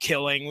still got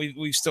killing.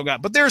 We've still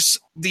got, but there's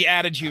the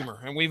added humor,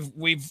 and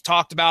we've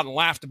talked about and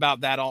laughed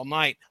about that all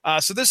night.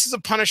 So this is a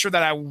Punisher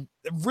that I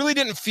really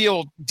didn't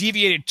feel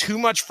deviated too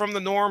much from the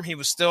norm. He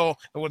was still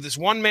with this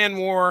one-man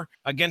war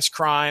against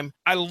crime.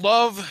 I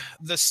love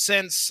the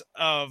sense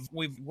of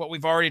what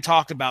we've already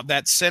talked about,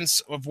 that sense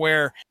of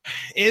where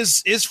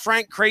is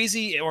Frank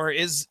crazy, or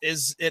is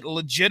it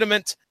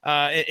legitimate?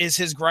 Is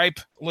his gripe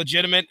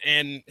legitimate,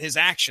 and his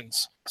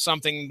actions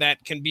something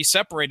that can be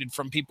separated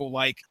from people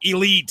like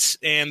Elite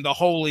and the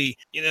Holy?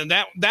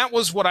 That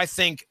was what I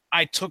think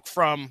I took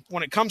from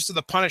when it comes to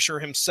the Punisher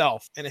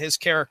himself and his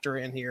character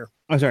in here.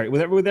 I'm sorry.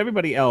 With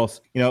everybody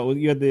else,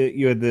 you had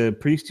the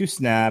priest who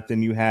snapped,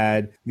 and you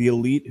had the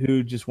Elite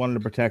who just wanted to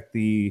protect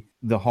the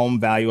home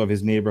value of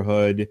his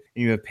neighborhood,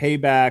 and you have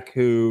Payback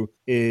who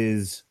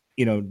is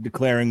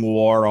declaring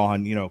war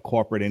on,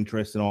 corporate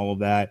interests and all of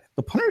that.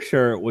 The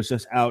Punisher was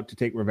just out to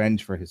take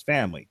revenge for his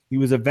family. He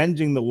was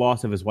avenging the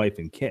loss of his wife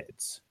and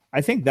kids.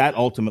 I think that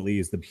ultimately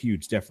is the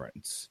huge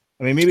difference.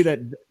 I mean, maybe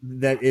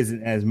that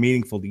isn't as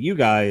meaningful to you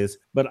guys,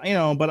 but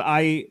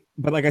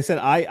like I said,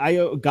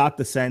 I got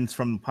the sense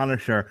from the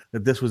Punisher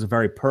that this was a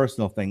very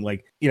personal thing.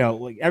 Like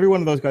every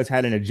one of those guys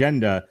had an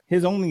agenda.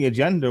 His only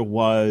agenda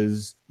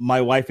was, my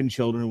wife and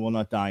children will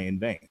not die in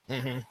vain.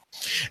 Mm-hmm.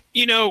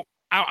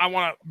 I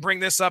want to bring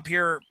this up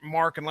here,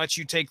 Mark, and let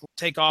you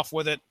take off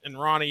with it, and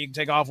Ronnie, you can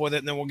take off with it,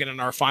 and then we'll get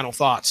into our final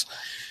thoughts.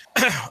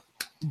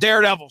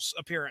 Daredevil's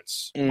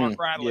appearance, Mark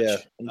Radlich. Yeah,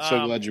 I'm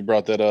so glad you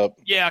brought that up.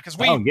 Yeah, because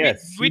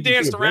we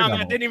danced around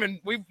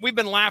that. We've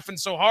been laughing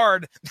so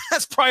hard.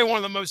 That's probably one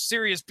of the most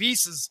serious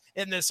pieces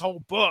in this whole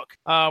book.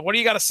 What do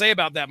you got to say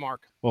about that,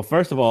 Mark? Well,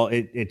 first of all,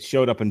 it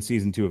showed up in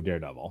season 2 of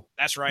Daredevil.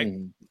 That's right.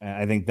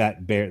 I think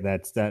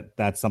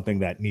that's something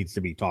that needs to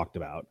be talked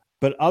about.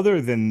 But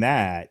other than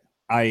that,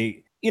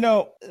 the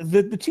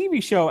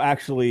TV show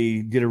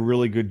actually did a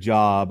really good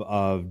job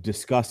of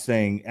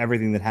discussing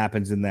everything that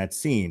happens in that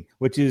scene,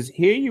 which is,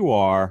 here you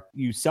are,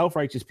 you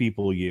self-righteous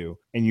people,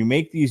 and you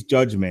make these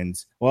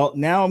judgments. Well,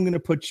 now I'm going to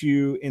put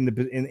you in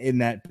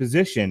that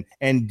position,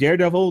 and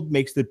Daredevil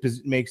makes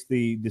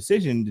the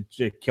decision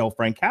to kill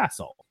Frank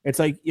Castle. It's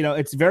like,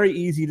 it's very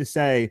easy to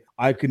say,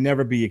 I could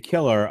never be a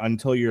killer,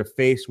 until you're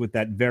faced with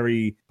that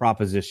very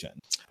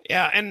proposition.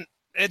 Yeah, and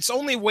it's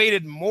only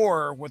weighted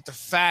more with the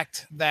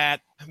fact that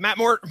Matt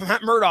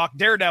Murdock,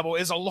 Daredevil,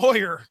 is a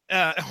lawyer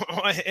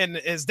in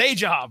his day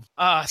job.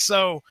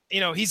 So,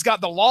 he's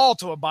got the law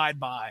to abide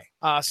by.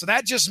 So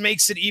that just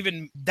makes it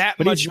even that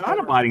but much he's not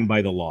more. abiding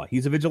by the law.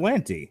 He's a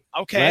vigilante.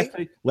 Okay.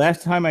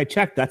 Last time I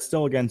checked, that's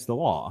still against the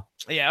law.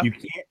 Yeah. You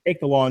can't take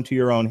the law into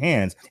your own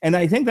hands. And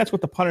I think that's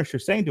what the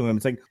Punisher's saying to him.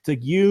 It's like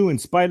you and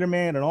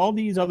Spider-Man and all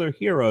these other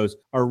heroes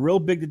are real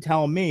big to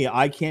tell me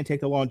I can't take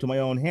the law into my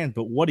own hands.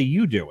 But what are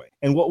you doing?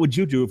 And what would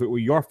you do if it were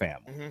your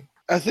family? Mm-hmm.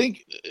 I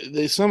think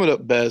they sum it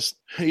up best.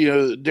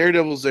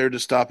 Daredevil's there to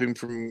stop him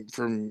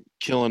from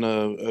killing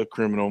a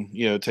criminal,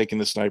 taking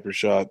the sniper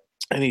shot.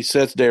 And he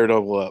sets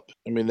Daredevil up.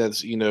 I mean,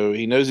 that's, he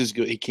knows he's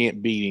good. He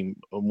can't beat him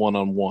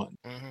one-on-one,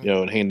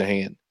 Mm-hmm.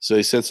 hand-to-hand. So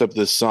he sets up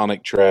this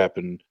sonic trap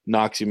and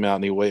knocks him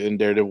out. And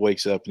Daredevil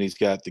wakes up and he's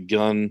got the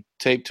gun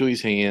taped to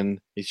his hand.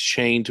 He's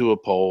chained to a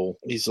pole.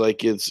 He's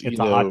like, it's a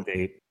hot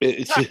date.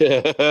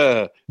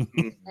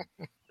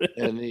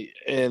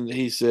 And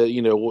he said,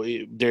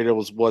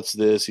 Daredevil's, what's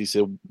this? He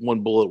said, one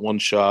bullet, one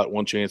shot,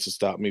 one chance to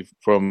stop me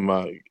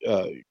from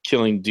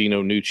killing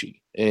Dino Nucci.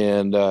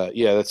 And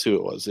that's who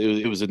it was.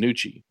 It was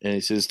Anucci. And he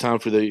says, it's time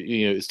for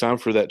it's time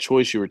for that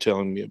choice you were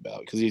telling me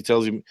about. Because he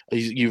tells him,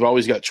 you've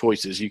always got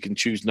choices. You can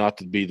choose not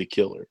to be the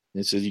killer. And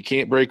he says, you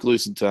can't break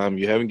loose in time.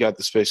 You haven't got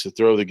the space to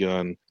throw the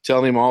gun.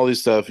 Telling him all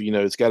this stuff.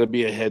 It's got to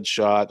be a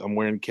headshot. I'm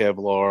wearing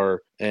Kevlar.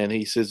 And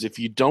he says, if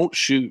you don't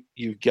shoot,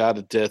 you've got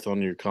a death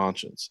on your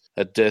conscience,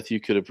 a death you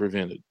could have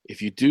prevented.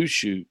 If you do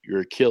shoot,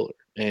 you're a killer.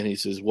 And he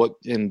says,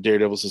 and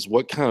Daredevil says,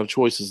 what kind of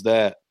choice is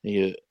that?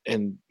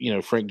 And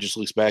Frank just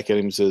looks back at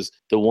him and says,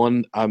 the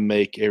one I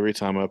make every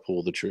time I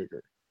pull the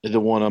trigger. The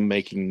one I'm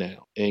making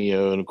now. And,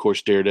 and of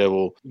course,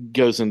 Daredevil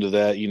goes into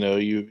that,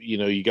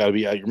 you got to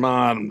be out of your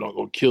mind. I'm not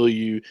going to kill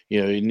you.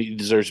 He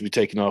deserves to be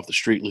taken off the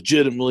street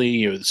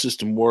legitimately. The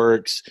system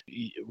works.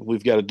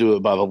 We've got to do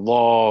it by the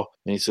law.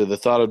 And he said, the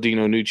thought of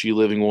Dino Nucci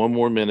living one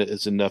more minute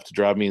is enough to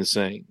drive me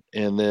insane.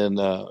 And then,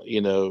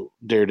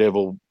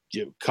 Daredevil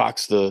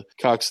cocks the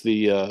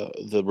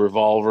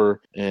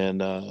revolver,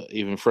 and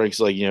even Frank's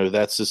like,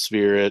 that's the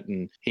spirit,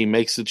 and he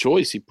makes the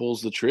choice. He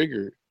pulls the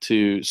trigger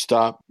to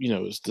stop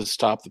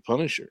the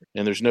Punisher,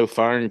 and there's no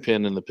firing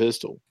pin in the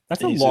pistol.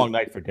 That's a long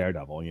night for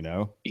Daredevil,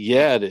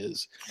 Yeah, it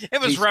is.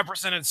 It was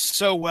represented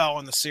so well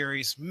in the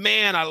series.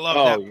 Man, I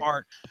love that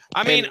part.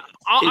 I mean,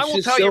 I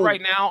will tell you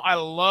right now, I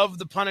love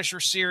the Punisher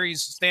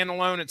series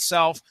standalone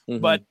itself,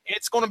 but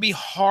it's going to be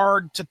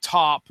hard to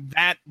top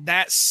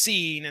that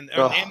scene and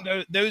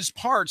those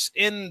parts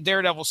in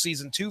Daredevil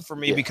season 2 for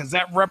me, because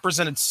that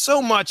represented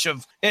so much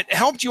of it.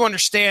 Helped you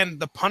understand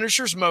the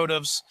Punisher's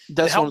motives.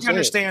 That's helped you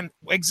understand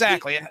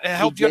exactly. It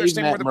helped you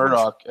understand Matt where the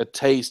Murdock a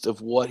taste of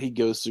what he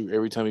goes through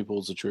every time he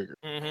pulls the trigger.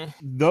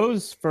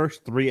 Those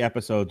first 3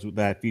 episodes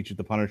that featured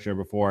the Punisher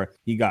before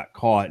he got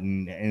caught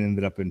and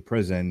ended up in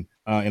prison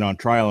and on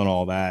trial and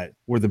all that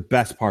were the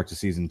best parts of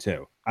season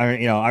 2.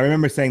 I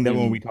remember saying that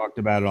when we talked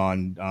about it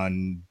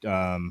on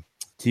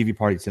TV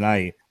Party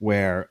Tonight,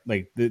 where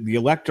like the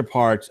Elektra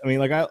parts. I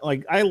mean,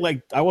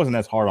 I wasn't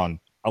as hard on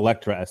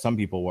Elektra as some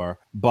people were,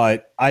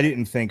 but I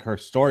didn't think her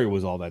story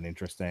was all that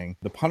interesting.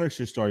 The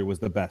Punisher story was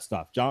the best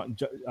stuff.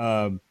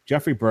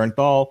 Jeffrey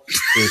Bernthal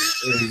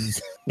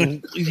is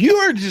you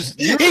are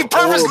just he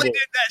purposely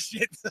did that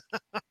shit.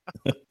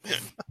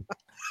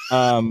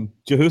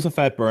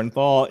 Jehoshaphat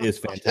Bernthal is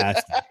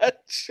fantastic.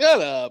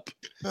 Shut up.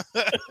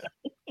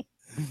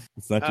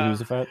 It's not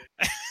Jehoshaphat.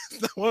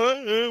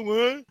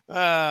 What?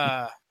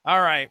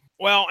 All right.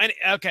 Well,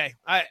 okay.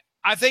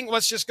 I think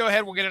let's just go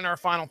ahead. We'll get into our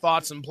final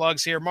thoughts and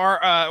plugs here.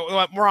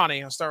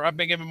 Ronnie, I'll start. I've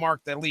been giving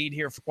Mark the lead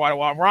here for quite a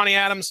while. Ronnie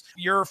Adams,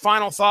 your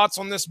final thoughts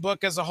on this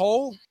book as a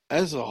whole?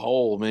 As a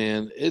whole,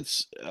 man,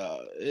 it's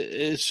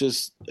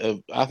just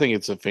I think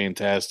it's a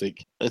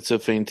fantastic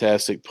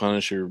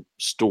Punisher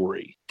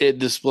story. It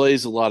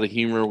displays a lot of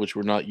humor, which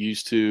we're not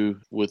used to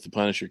with the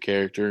Punisher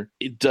character.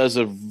 It does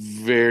a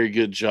very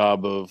good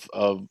job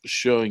of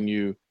showing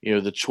you,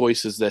 the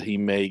choices that he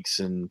makes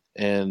and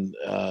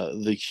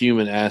the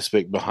human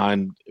aspect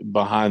behind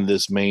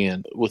this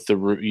man with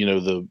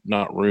the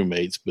not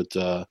roommates,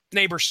 but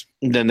neighbors.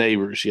 The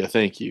neighbors, yeah,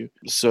 thank you.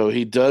 So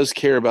he does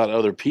care about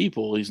other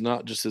people. He's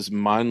not just this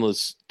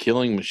mindless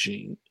killing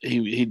machine.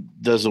 He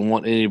doesn't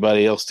want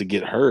anybody else to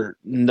get hurt.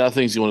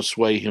 Nothing's going to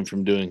sway him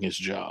from doing his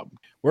job.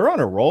 We're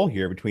on a roll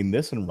here between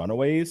this and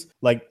Runaways.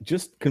 Like,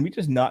 can we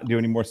just not do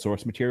any more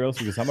source materials?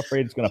 Because I'm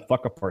afraid it's going to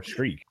fuck up our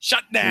streak.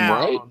 Shut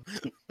down.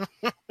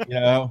 Right?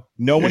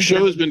 No one. Your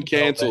show has been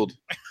canceled.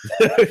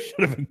 Should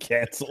have been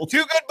canceled. 2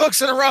 good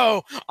books in a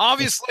row.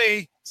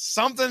 Obviously,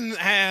 something's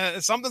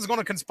going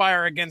to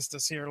conspire against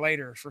us here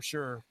later for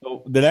sure.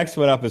 So the next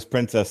one up is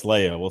Princess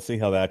Leia. We'll see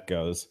how that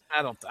goes.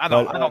 I don't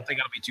think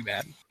it'll be too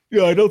bad.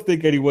 Yeah, I don't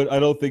think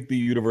the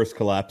universe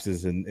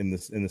collapses in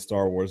the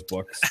Star Wars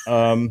books.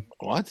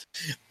 What?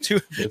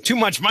 Too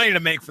much money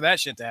to make for that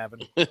shit to happen.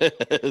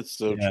 It's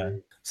so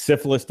true.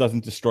 syphilis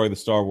doesn't destroy the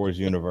Star Wars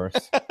universe.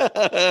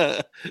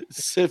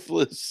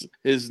 Syphilis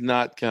is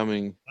not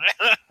coming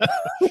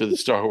for the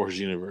Star Wars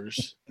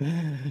universe.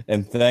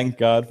 And thank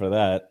God for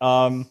that.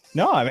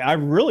 No, I mean, I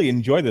really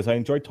enjoyed this. I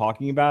enjoyed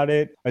talking about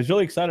it. I was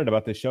really excited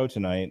about this show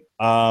tonight.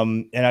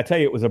 And I tell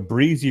you, it was a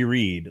breezy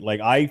read.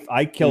 Like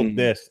I killed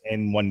this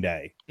in one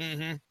day,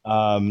 in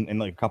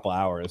like a couple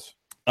hours.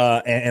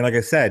 And like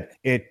I said,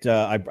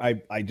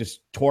 I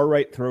just tore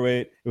right through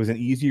it. It was an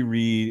easy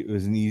read.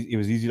 It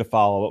was easy to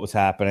follow what was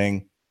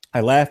happening. I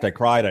laughed, I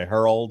cried, I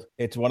hurled.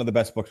 It's one of the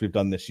best books we've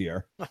done this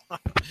year.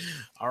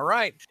 All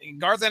right.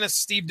 Garth Ennis,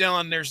 Steve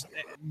Dillon, there's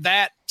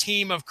that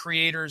team of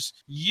creators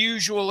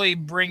usually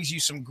brings you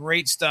some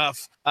great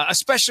stuff,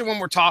 especially when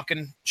we're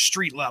talking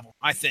street level,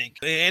 I think.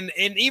 And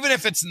even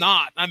if it's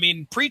not, I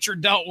mean, Preacher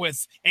dealt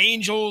with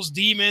angels,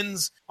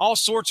 demons, all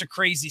sorts of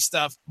crazy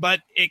stuff,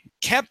 but it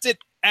kept it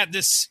at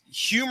this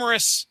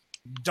humorous,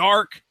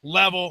 dark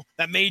level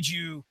that made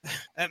you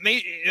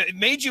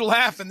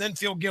laugh and then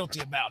feel guilty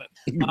about it.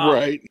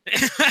 Right.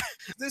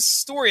 This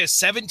story is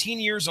 17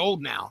 years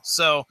old now.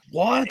 So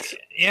what?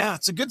 Yeah,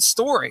 it's a good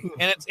story,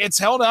 and it's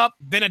held up.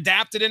 Been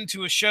adapted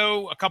into a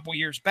show a couple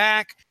years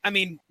back. I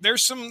mean,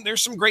 there's some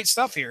great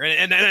stuff here,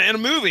 and a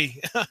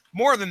movie.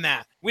 More than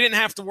that, we didn't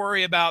have to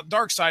worry about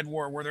Darkside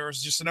War, where there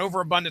was just an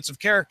overabundance of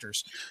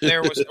characters.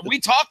 We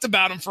talked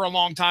about them for a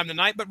long time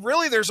tonight, but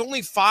really, there's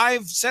only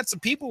 5 sets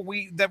of people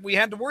that we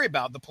had to worry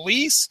about: the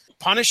police,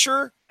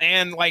 Punisher,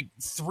 and like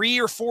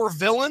 3 or 4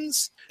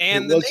 villains.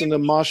 And it wasn't a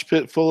mosh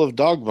pit full of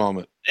dog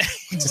vomit.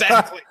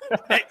 Exactly.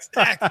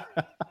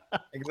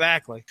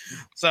 Exactly.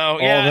 So all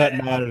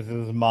that matters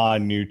is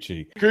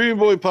Manucci. Screaming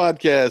Boy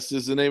Podcast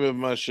is the name of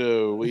my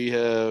show. We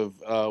have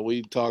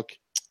we talk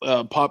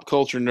pop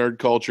culture, nerd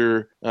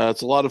culture.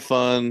 It's a lot of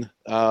fun.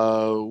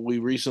 We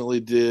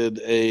recently did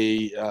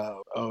an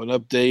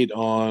update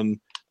on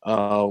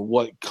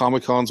what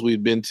Comic-Cons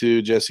we've been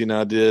to. Jesse and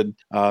I did.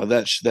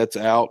 That's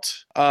out.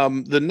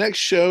 The next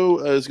show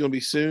is going to be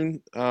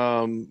soon.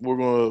 We're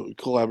going to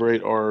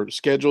collaborate our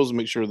schedules and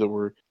make sure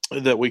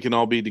that we can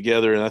all be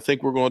together. And I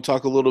think we're going to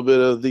talk a little bit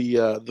of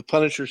the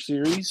Punisher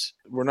series.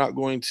 We're not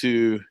going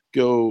to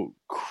go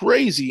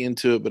crazy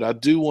into it, but I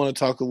do want to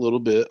talk a little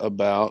bit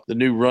about the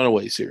new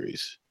Runaway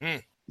series.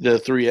 The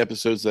 3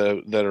 episodes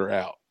that are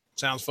out.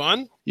 Sounds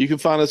fun. You can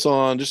find us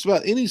on just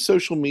about any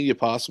social media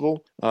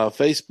possible.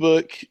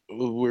 Facebook,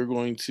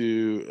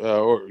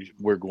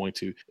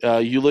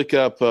 you look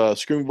up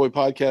Screaming Boy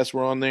Podcast,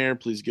 we're on there.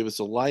 Please give us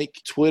a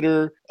like.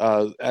 Twitter,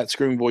 at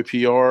Screaming Boy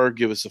PR,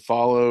 give us a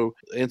follow.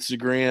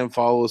 Instagram,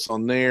 follow us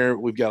on there.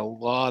 We've got a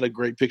lot of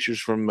great pictures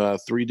from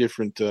 3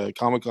 different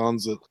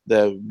Comic-Cons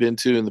that we've been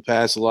to in the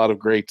past. A lot of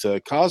great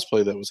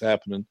cosplay that was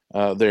happening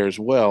there as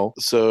well.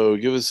 So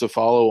give us a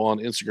follow on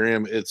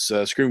Instagram. It's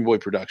Screaming Boy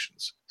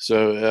Productions.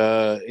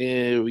 So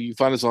you can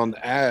find us on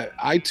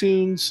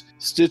iTunes,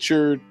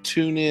 Stitcher,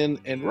 TuneIn,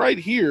 and right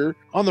here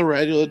on the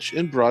Radulich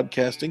and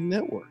Broadcasting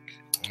Network.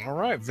 All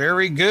right.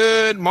 Very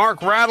good.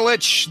 Mark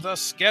Radulich, the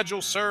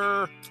schedule,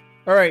 sir.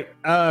 All right.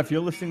 If you're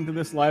listening to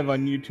this live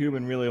on YouTube,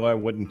 and really, why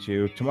wouldn't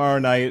you? Tomorrow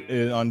night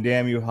on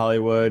Damn You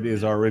Hollywood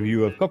is our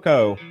review of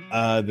Coco,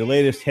 the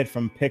latest hit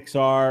from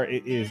Pixar.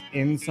 It is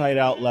inside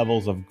out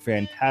levels of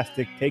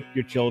fantastic. Take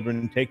your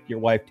children, take your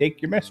wife,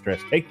 take your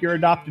mistress, take your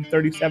adopted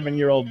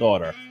 37-year-old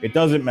daughter. It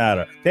doesn't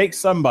matter. Take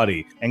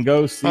somebody and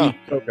go see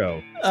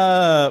Coco.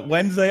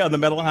 Wednesday on the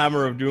Metal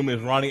Hammer of Doom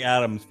is Ronnie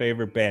Adams'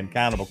 favorite band,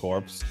 Cannibal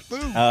Corpse.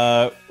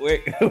 We're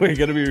going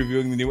to be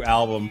reviewing the new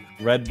album,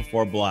 Red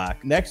Before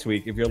Black. Next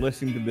week, if you're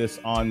listening to this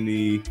on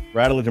the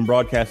Radulich and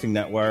Broadcasting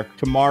Network,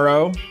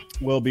 tomorrow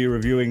we'll be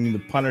reviewing The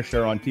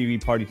Punisher on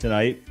TV Party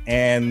Tonight.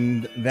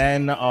 And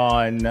then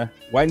on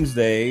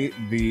Wednesday,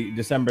 the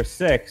December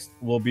 6th,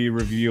 we'll be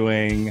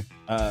reviewing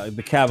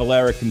The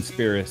Cavalera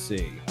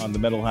Conspiracy on the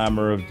Metal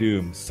Hammer of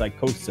Doom,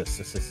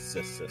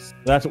 Psychosis.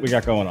 That's what we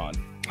got going on.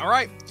 All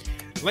right.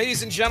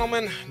 Ladies and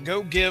gentlemen,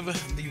 go give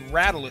the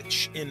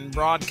Radulich in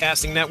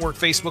Broadcasting Network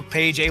Facebook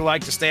page a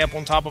like to stay up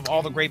on top of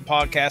all the great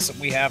podcasts that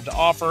we have to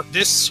offer.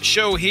 This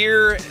show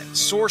here,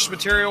 source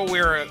material,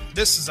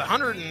 this is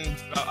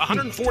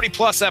 140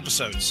 plus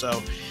episodes,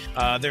 so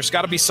there's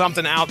got to be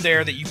something out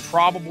there that you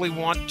probably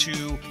want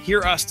to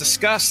hear us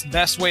discuss.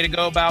 Best way to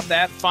go about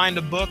that, find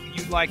a book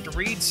you'd like to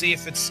read, see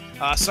if it's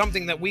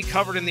something that we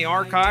covered in the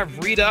archive,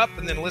 read up,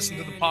 and then listen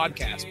to the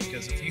podcast.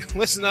 Because if you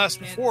listen to us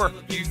before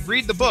you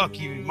read the book,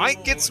 you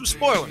might get some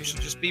spoilers, so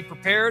just be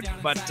prepared.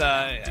 But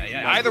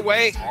either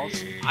way,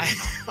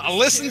 a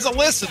listen's a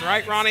listen,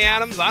 right, Ronnie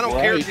Adams? I don't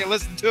care if you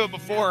listen to it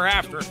before or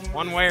after,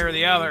 one way or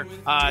the other.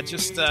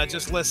 Just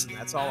listen.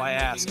 That's all I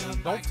ask.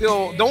 Don't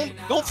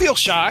feel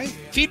shy.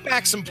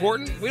 Feedback's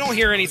important. We don't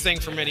hear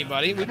anything from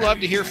anybody. We'd love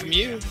to hear from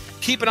you.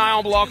 Keep an eye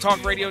on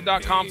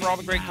blogtalkradio.com for all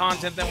the great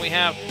content that we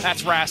have.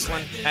 That's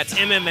wrestling. That's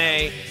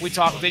MMA. We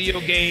talk video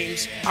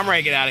games. I'm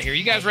ready to get out of here.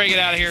 You guys ready to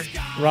get out of here?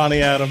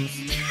 Ronnie Adams.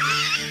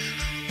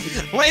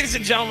 Ladies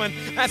and gentlemen,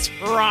 that's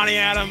Ronnie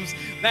Adams.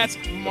 That's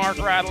Mark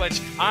Radulich.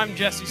 I'm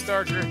Jesse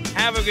Starcher.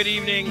 Have a good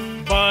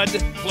evening. Bud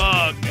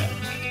Plug.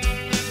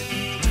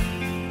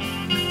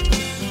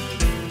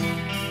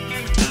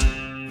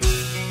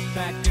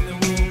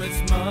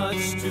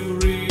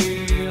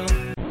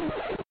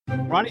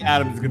 Ronnie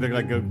Adams is gonna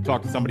like go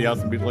talk to somebody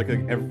else and be like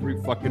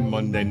every fucking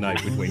Monday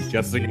night between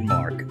Jesse and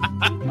Mark.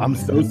 I'm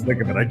so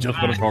sick of it. I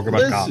just want to talk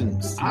about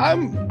comics.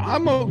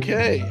 I'm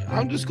okay.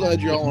 I'm just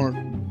glad y'all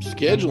aren't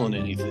scheduling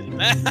anything.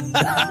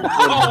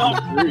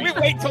 We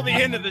wait till the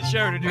end of the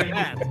show to do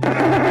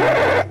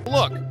that.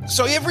 Look,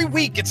 so every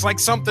week it's like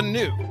something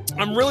new.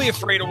 I'm really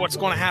afraid of what's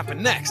going to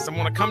happen next. I'm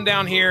going to come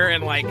down here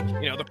and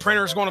the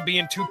printer's going to be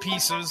in 2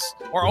 pieces.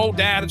 Or, oh,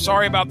 Dad, I'm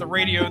sorry about the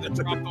radio that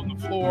dropped on the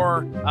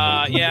floor.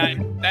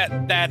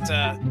 That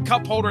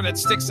cup holder that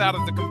sticks out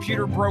of the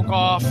computer broke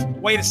off.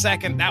 Wait a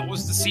second, that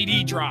was the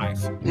CD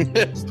drive.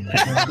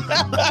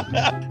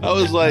 I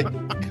was like,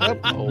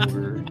 cup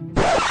holder.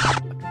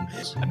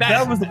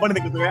 That was the funny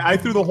thing. I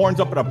threw the horns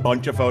up in a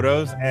bunch of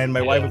photos, and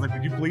my wife was like,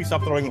 "Could you please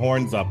stop throwing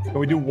horns up? Can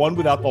we do one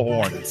without the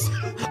horns?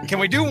 Can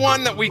we do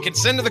one that we can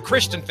send to the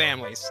Christian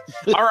families?"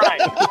 All right.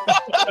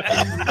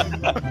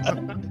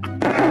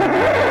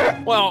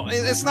 Well,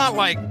 it's not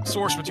like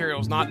source material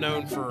is not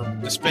known for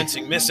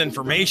dispensing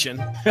misinformation.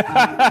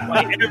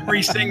 Like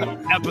every single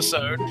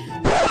episode.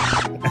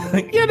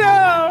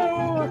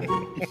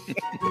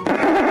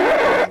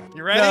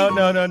 You ready?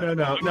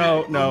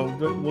 No.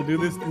 We'll do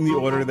this in the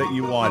order that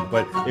you want.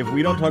 But if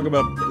we don't talk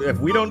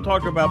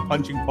about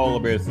punching polar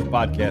bears, this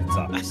podcast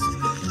sucks.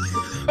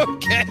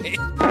 Okay.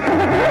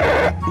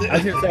 I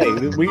should say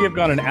we have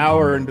gone an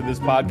hour into this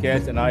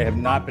podcast, and I have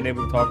not been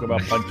able to talk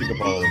about punching a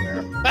polar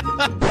bear.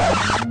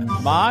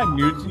 Ma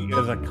Nucci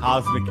is a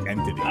cosmic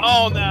entity.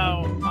 Oh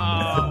no!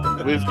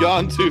 Oh. We've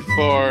gone too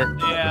far.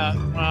 Yeah.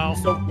 Well.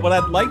 So what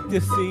I'd like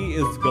to see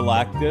is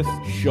Galactus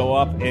show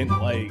up in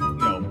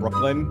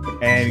Brooklyn,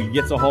 and he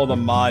gets a hold of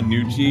Ma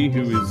Nucci,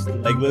 who is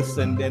legless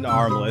and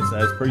armless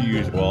as per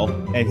usual,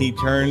 and he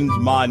turns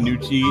Ma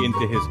Nucci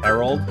into his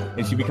herald,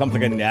 and she becomes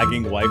like a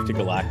nagging wife to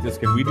Galactus.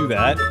 Can we do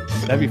that?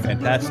 That'd be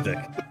fantastic.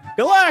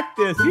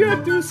 Galactus, you're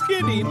too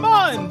skinny.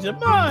 Manja.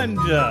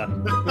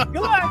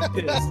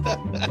 Galactus,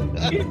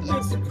 it's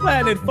this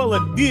planet full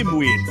of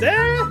dimwits,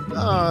 eh?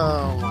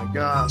 Oh my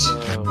gosh.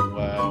 Oh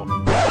wow.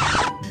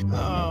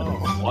 Oh.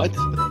 What?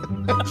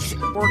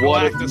 Poor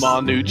What if Galactus.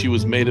 Ma Nucci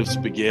was made of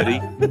spaghetti?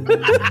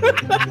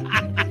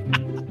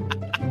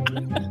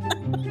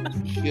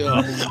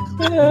 Yeah.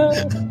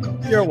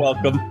 You're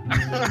welcome.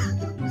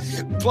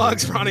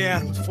 Plugs, Ronnie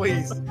Adams,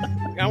 please.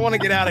 I want to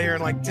get out of here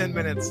in like 10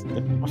 minutes.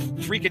 My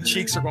freaking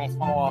cheeks are going to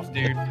fall off,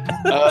 dude.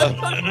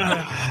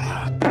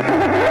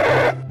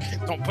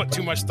 Don't put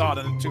too much thought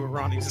into it,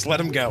 Ronnie. Just let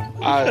him go.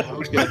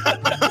 Okay.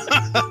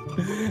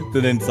 It's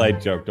an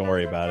inside joke. Don't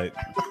worry about it.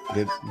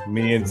 It's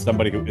me and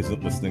somebody who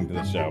isn't listening to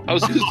the show. I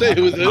was going to say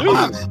who.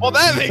 Well,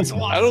 that makes a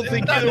lot I don't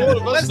think either one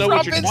of us Let's know drop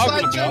what you're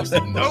inside talking jokes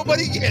about. that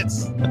nobody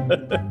gets.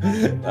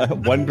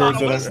 One Not a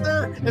person,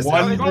 listener? Is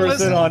one anyone person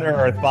listening? on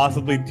Earth,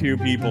 possibly 2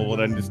 people, would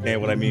understand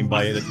what I mean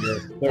by it. If you're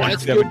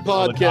That's 37 good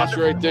podcast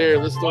right there.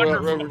 Let's throw out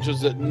Wonderful. references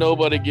that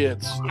nobody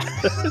gets.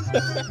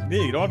 Yeah,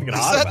 you don't have to get I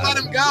hot said about let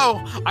it. him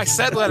go. I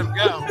said let him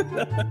go.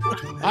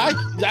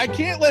 I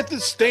can't let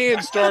this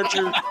stand,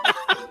 Starcher.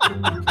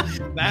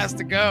 That has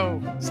to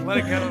go. Just let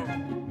it go.